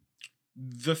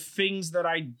the things that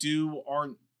I do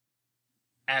aren't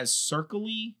as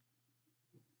circle-y.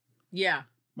 Yeah.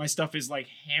 My stuff is like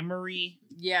hammery.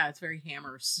 Yeah, it's very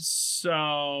hammers.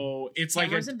 So it's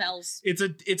hammers and bells. It's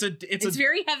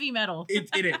very heavy metal. It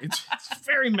is. It's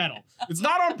very metal. It's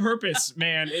not on purpose,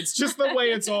 man. It's just the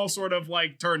way it's all sort of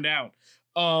like turned out.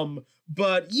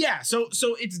 But yeah, so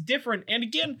it's different. And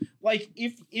again, like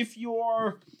if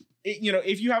you're, you know,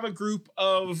 if you have a group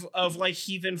of like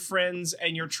heathen friends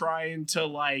and you're trying to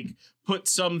like put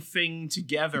something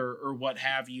together or what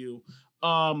have you,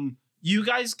 you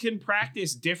guys can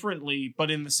practice differently,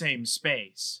 but in the same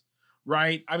space,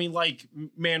 right? I mean, like,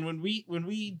 man, when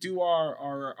we do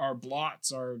our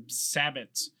blots, our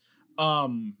sabbats,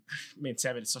 man,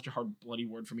 sabbat is such a hard bloody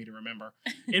word for me to remember.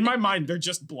 In my mind, they're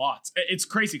just blots. It's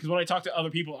crazy because when I talk to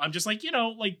other people, I'm just like, you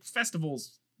know, like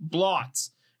festivals, blots.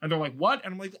 And they're like, what?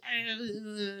 And I'm like,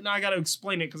 now I got to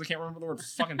explain it because I can't remember the word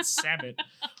fucking sabbat.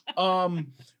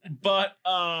 But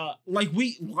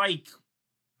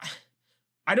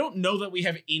I don't know that we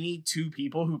have any two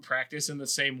people who practice in the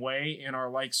same way in our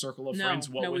like circle of friends,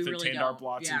 what with really attend our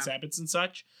blots and sabbats and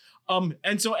such.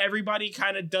 And so everybody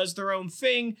kind of does their own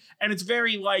thing. And it's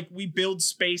very like we build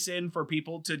space in for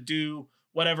people to do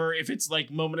whatever, if it's like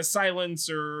moment of silence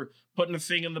or putting a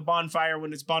thing in the bonfire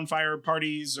when it's bonfire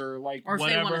parties or like or if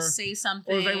whatever. they want to say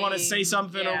something. Or if they want to say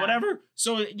something or whatever.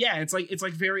 So yeah, it's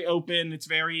like very open. It's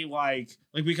very like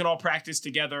we can all practice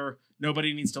together.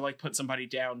 Nobody needs to like put somebody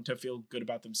down to feel good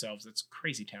about themselves. That's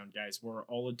crazy town, guys. We're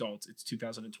all adults. It's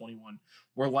 2021.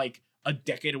 We're like a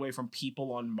decade away from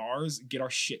people on Mars. Get our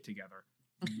shit together.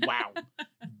 Wow.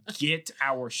 Get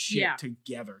our shit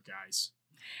together, guys.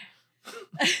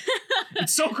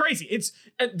 It's so crazy. It's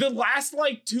the last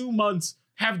like 2 months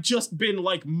have just been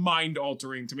like mind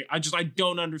altering to me. I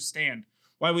don't understand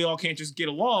why we all can't just get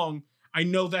along. I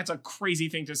know that's a crazy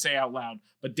thing to say out loud,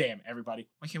 but damn, everybody,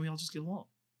 why can't we all just get along?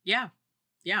 Yeah.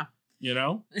 You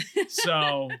know?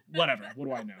 So whatever. What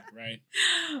do I know, right?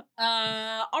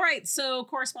 All right. So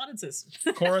correspondences.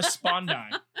 Correspondi.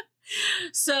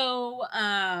 So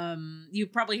you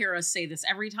probably hear us say this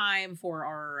every time for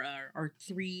our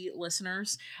 3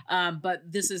 listeners, but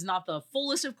this is not the full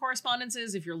list of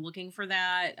correspondences. If you're looking for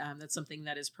that, that's something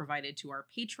that is provided to our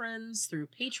patrons through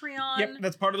Patreon. Yep,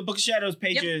 that's part of the Book of Shadows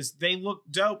pages. Yep. They look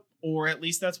dope, or at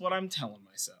least that's what I'm telling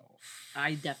myself.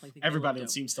 I definitely think everybody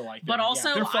seems to like them. But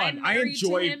also, they're fun. I'm married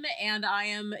to him, and I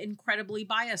am incredibly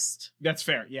biased. That's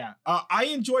fair, yeah. I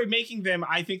enjoy making them.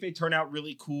 I think they turn out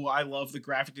really cool. I love the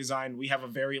graphic design. We have a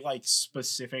very like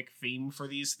specific theme for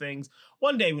these things.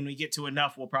 One day when we get to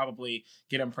enough, we'll probably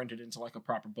get them printed into like a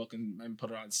proper book and put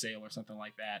it on sale or something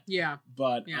like that. Yeah.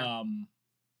 But you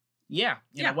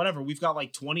know, whatever. We've got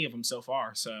like 20 of them so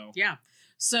far. So yeah.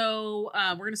 So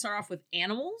we're going to start off with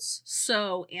animals.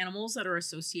 So animals that are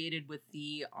associated with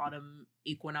the Autumn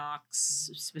Equinox,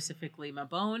 specifically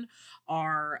Mabon,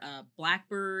 are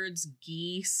blackbirds,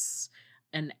 geese,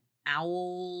 and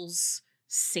owls,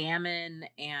 salmon,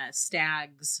 and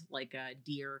stags, like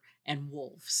deer, and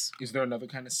wolves. Is there another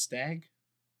kind of stag?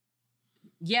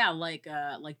 Yeah, like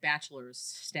bachelor's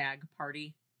stag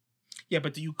party. Yeah,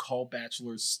 but do you call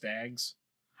bachelors stags?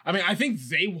 I mean, I think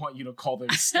they want you to call them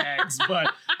stags,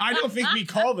 but I don't think we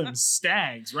call them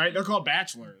stags, right? They're called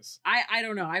bachelors. I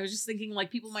don't know. I was just thinking like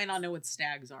people might not know what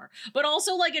stags are, but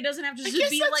also like it doesn't have to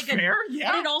just be like fair,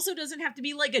 but it also doesn't have to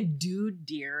be like a dude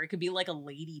deer. It could be like a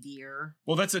lady deer.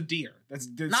 Well, that's a deer. That's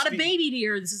not a baby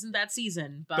deer. This isn't that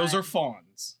season. But those are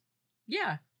fawns.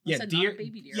 Yeah. Yeah, deer.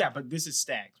 Baby deer. Yeah, but this is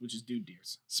stags, which is dude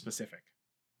deers specific.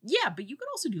 Yeah, but you could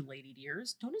also do lady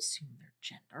deers. Don't assume their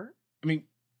gender. I mean,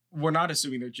 we're not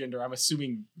assuming their gender. I'm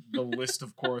assuming the list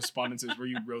of correspondences where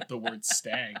you wrote the word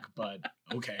stag, but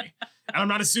okay. And I'm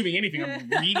not assuming anything. I'm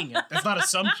reading it. That's not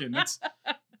assumption. That's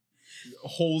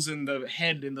holes in the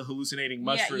head in the hallucinating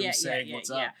mushrooms saying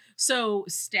what's up. So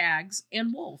stags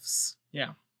and wolves.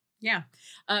 Yeah. Yeah.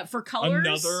 For colors.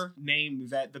 Another name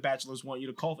that the bachelors want you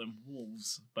to call them,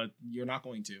 wolves, but you're not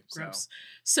going to. Gross.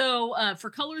 So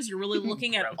for colors, you're really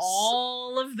looking at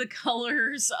all of the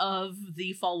colors of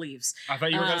the fall leaves. I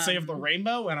thought you were going to say of the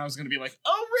rainbow, and I was going to be like,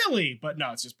 oh, really? But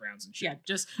no, it's just browns and shit. Yeah,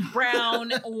 just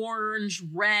brown, orange,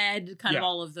 red, kind of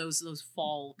all of those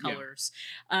fall colors.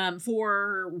 Yeah.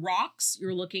 For rocks,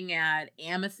 you're looking at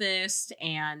amethyst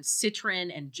and citron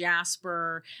and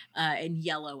jasper and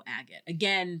yellow agate.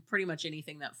 Again, pretty much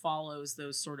anything that follows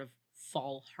those sort of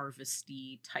fall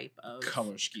harvesty type of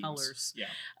color schemes. Colors.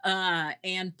 Yeah.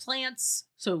 And plants,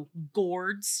 so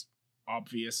gourds.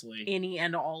 Obviously. Any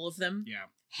and all of them. Yeah.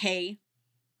 Hay,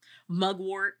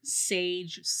 mugwort,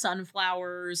 sage,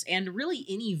 sunflowers, and really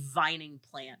any vining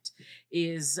plant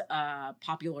is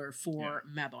popular for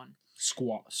Mabon.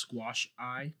 Squash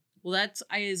eye. Well, that's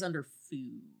eye is under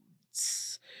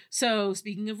foods. So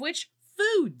speaking of which,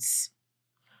 foods.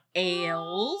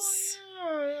 Ales.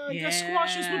 I guess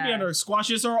squashes would be under.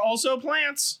 Squashes are also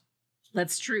plants.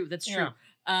 That's true. That's true.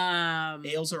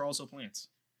 Ales are also plants.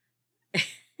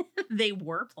 They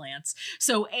were plants.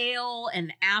 So ale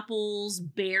and apples,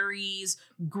 berries,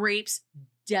 grapes,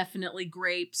 definitely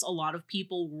grapes. A lot of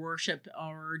people worship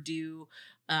or do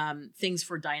things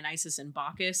for Dionysus and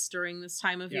Bacchus during this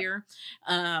time of year.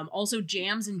 Also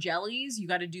jams and jellies. You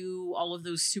got to do all of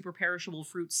those super perishable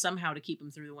fruits somehow to keep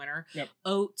them through the winter. Yep.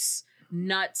 Oats,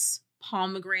 nuts,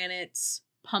 pomegranates,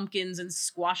 pumpkins and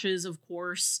squashes, of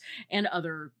course, and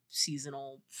other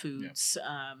seasonal foods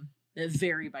that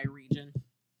vary by region.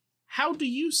 How do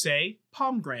you say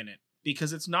pomegranate?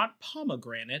 Because it's not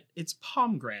pomegranate, it's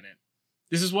pomegranate.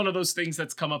 This is one of those things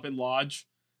that's come up in Lodge.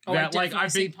 Oh, that like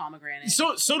I've been pomegranate.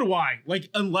 So do I. Like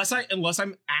unless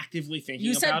I'm actively thinking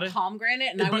about it. You said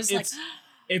pomegranate, and I was like,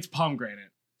 it's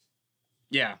pomegranate.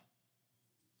 Yeah.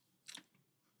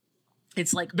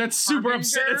 It's like that's super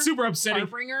It's super upsetting.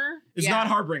 Harbinger. It's not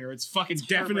Harbinger. It's fucking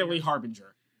definitely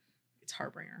Harbinger. It's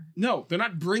Harbinger. No, they're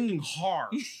not bringing har.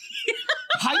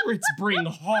 Pirates bring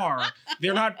har.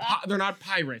 They're not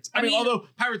pirates. I mean, although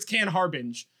pirates can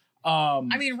harbinge.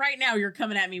 I mean, right now you're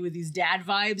coming at me with these dad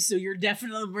vibes, so you're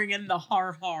definitely bringing the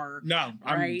har. No,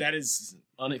 right? That is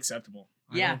unacceptable.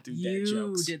 Yeah, I don't do dad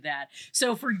jokes. You did that.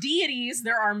 So for deities,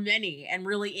 there are many, and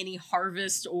really any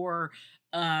harvest or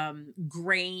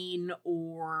grain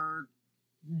or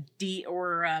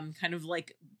kind of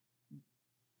like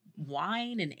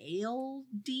wine and ale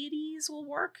deities will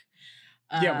work.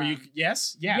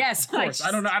 Yes, of course.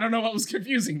 I don't know what was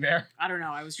confusing there. I don't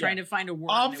know. I was trying to find a word.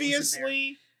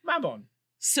 Obviously, Mabon.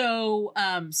 So,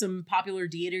 some popular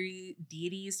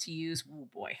deities to use. Oh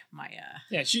boy,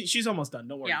 she's almost done.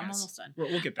 Don't worry. Yeah, guys. I'm almost done.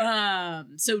 We'll get there.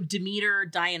 So Demeter,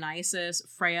 Dionysus,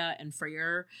 Freya, and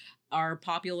Freyr are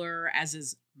popular, as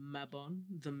is Mabon,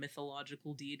 the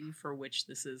mythological deity for which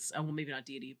this is. Well, maybe not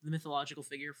deity, the mythological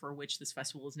figure for which this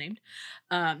festival is named.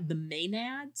 The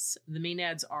Maenads. The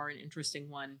Maenads are an interesting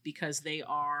one because they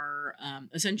are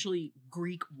essentially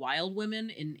Greek wild women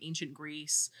in ancient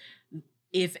Greece.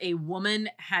 If a woman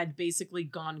had basically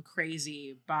gone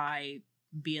crazy by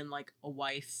being like a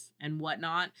wife and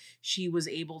whatnot, she was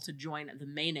able to join the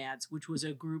Maenads, which was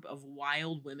a group of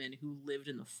wild women who lived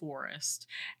in the forest.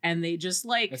 And they just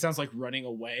like... It sounds like running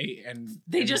away and...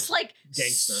 They just like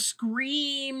gangster.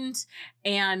 Screamed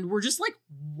and were just like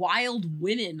wild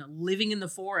women living in the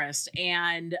forest.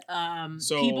 And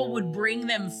people would bring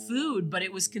them food, but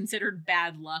it was considered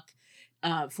bad luck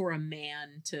for a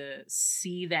man to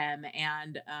see them.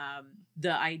 And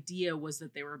the idea was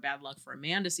that they were bad luck for a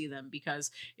man to see them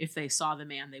because if they saw the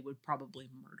man, they would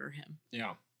probably murder him.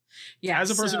 Yeah. Yeah.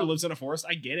 As a person who lives in a forest,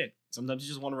 I get it. Sometimes you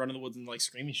just want to run in the woods and like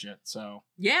screaming shit. So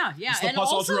yeah. It's the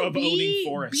plus ultra of owning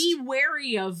forest. Be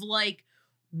wary of like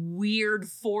weird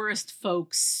forest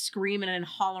folks screaming and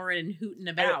hollering and hooting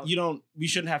about. We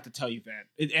shouldn't have to tell you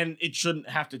that. And it shouldn't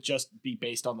have to just be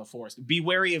based on the forest. Be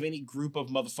wary of any group of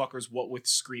motherfuckers with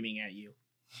screaming at you.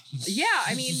 Yeah,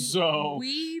 I mean, so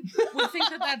we would think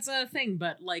that that's a thing,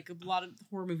 but like a lot of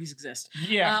horror movies exist.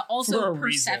 Yeah. Also,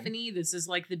 Persephone. Reason. This is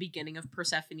like the beginning of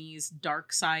Persephone's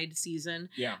dark side season.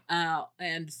 Yeah.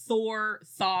 And Thor,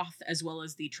 Thoth, as well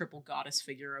as the triple goddess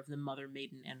figure of the mother,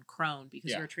 maiden, and crone,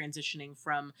 because we're transitioning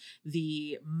from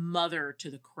the mother to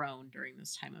the crone during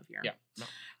this time of year. Yeah. No.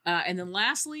 And then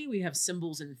lastly, we have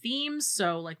symbols and themes.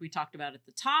 So like we talked about at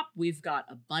the top, we've got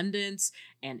abundance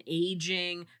and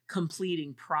aging,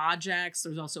 completing projects.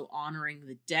 There's also honoring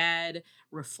the dead,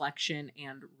 reflection,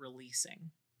 and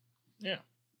releasing. Yeah.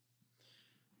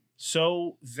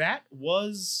 So that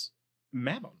was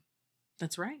Mabon.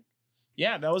 That's right.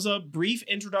 Yeah, that was a brief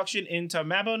introduction into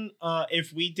Mabon.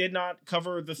 If we did not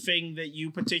cover the thing that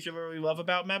you particularly love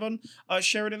about Mabon,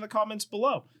 share it in the comments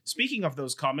below. Speaking of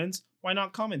those comments, why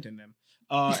not comment in them?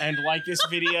 And like this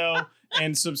video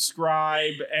and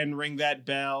subscribe and ring that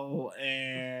bell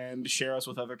and share us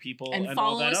with other people and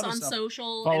follow all that us other on stuff.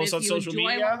 social. Follow and us on if you social enjoy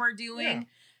media. what we're doing,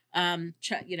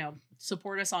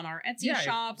 support us on our Etsy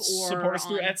shop or support us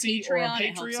through on Etsy Patreon. or on Patreon.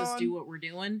 It helps us do what we're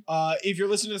doing. If you're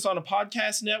listening to this on a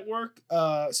podcast network,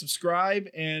 subscribe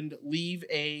and leave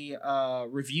a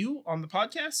review on the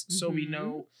podcast so we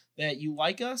know that you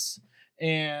like us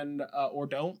and or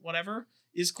don't, whatever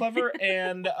is clever.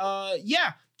 And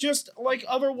just like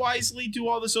otherwisely do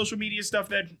all the social media stuff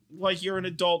that like you're an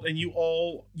adult and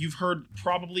you've heard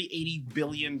probably 80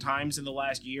 billion times in the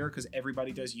last year because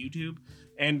everybody does YouTube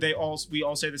and we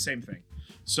all say the same thing.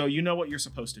 So you know what you're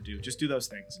supposed to do. Just do those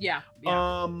things. Yeah.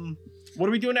 What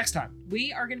are we doing next time?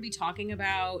 We are going to be talking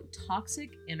about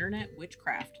toxic internet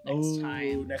witchcraft next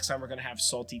time. Next time we're going to have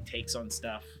salty takes on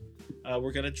stuff.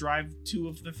 We're going to drive 2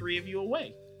 of the 3 of you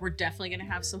away. We're definitely going to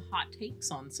have some hot takes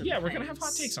on some we're things. going to have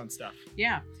hot takes on stuff.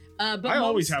 Yeah. But I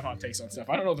always have hot takes on stuff.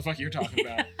 I don't know what the fuck you're talking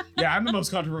about. Yeah, I'm the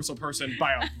most controversial person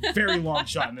by a very long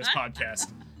shot in this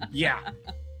podcast. Yeah,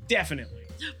 definitely.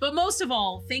 But most of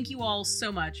all, thank you all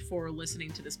so much for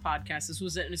listening to this podcast. This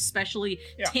was an especially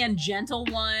tangential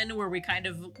one where we kind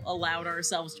of allowed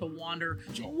ourselves to wander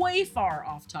way far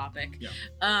off topic.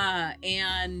 Yeah.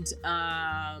 And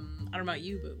I don't know about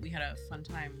you, but we had a fun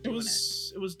time doing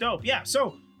it. It was dope. Yeah.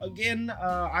 So again,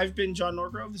 I've been John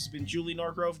Norgrove. This has been Julie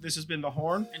Norgrove. This has been the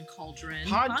Horn and Cauldron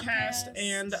podcast.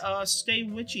 And stay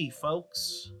witchy,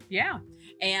 folks. Yeah.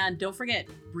 And don't forget,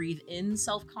 breathe in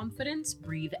self-confidence,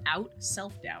 breathe out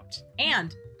self-doubt,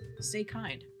 and stay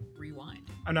kind. Rewind.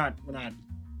 We're not doing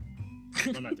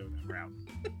that route.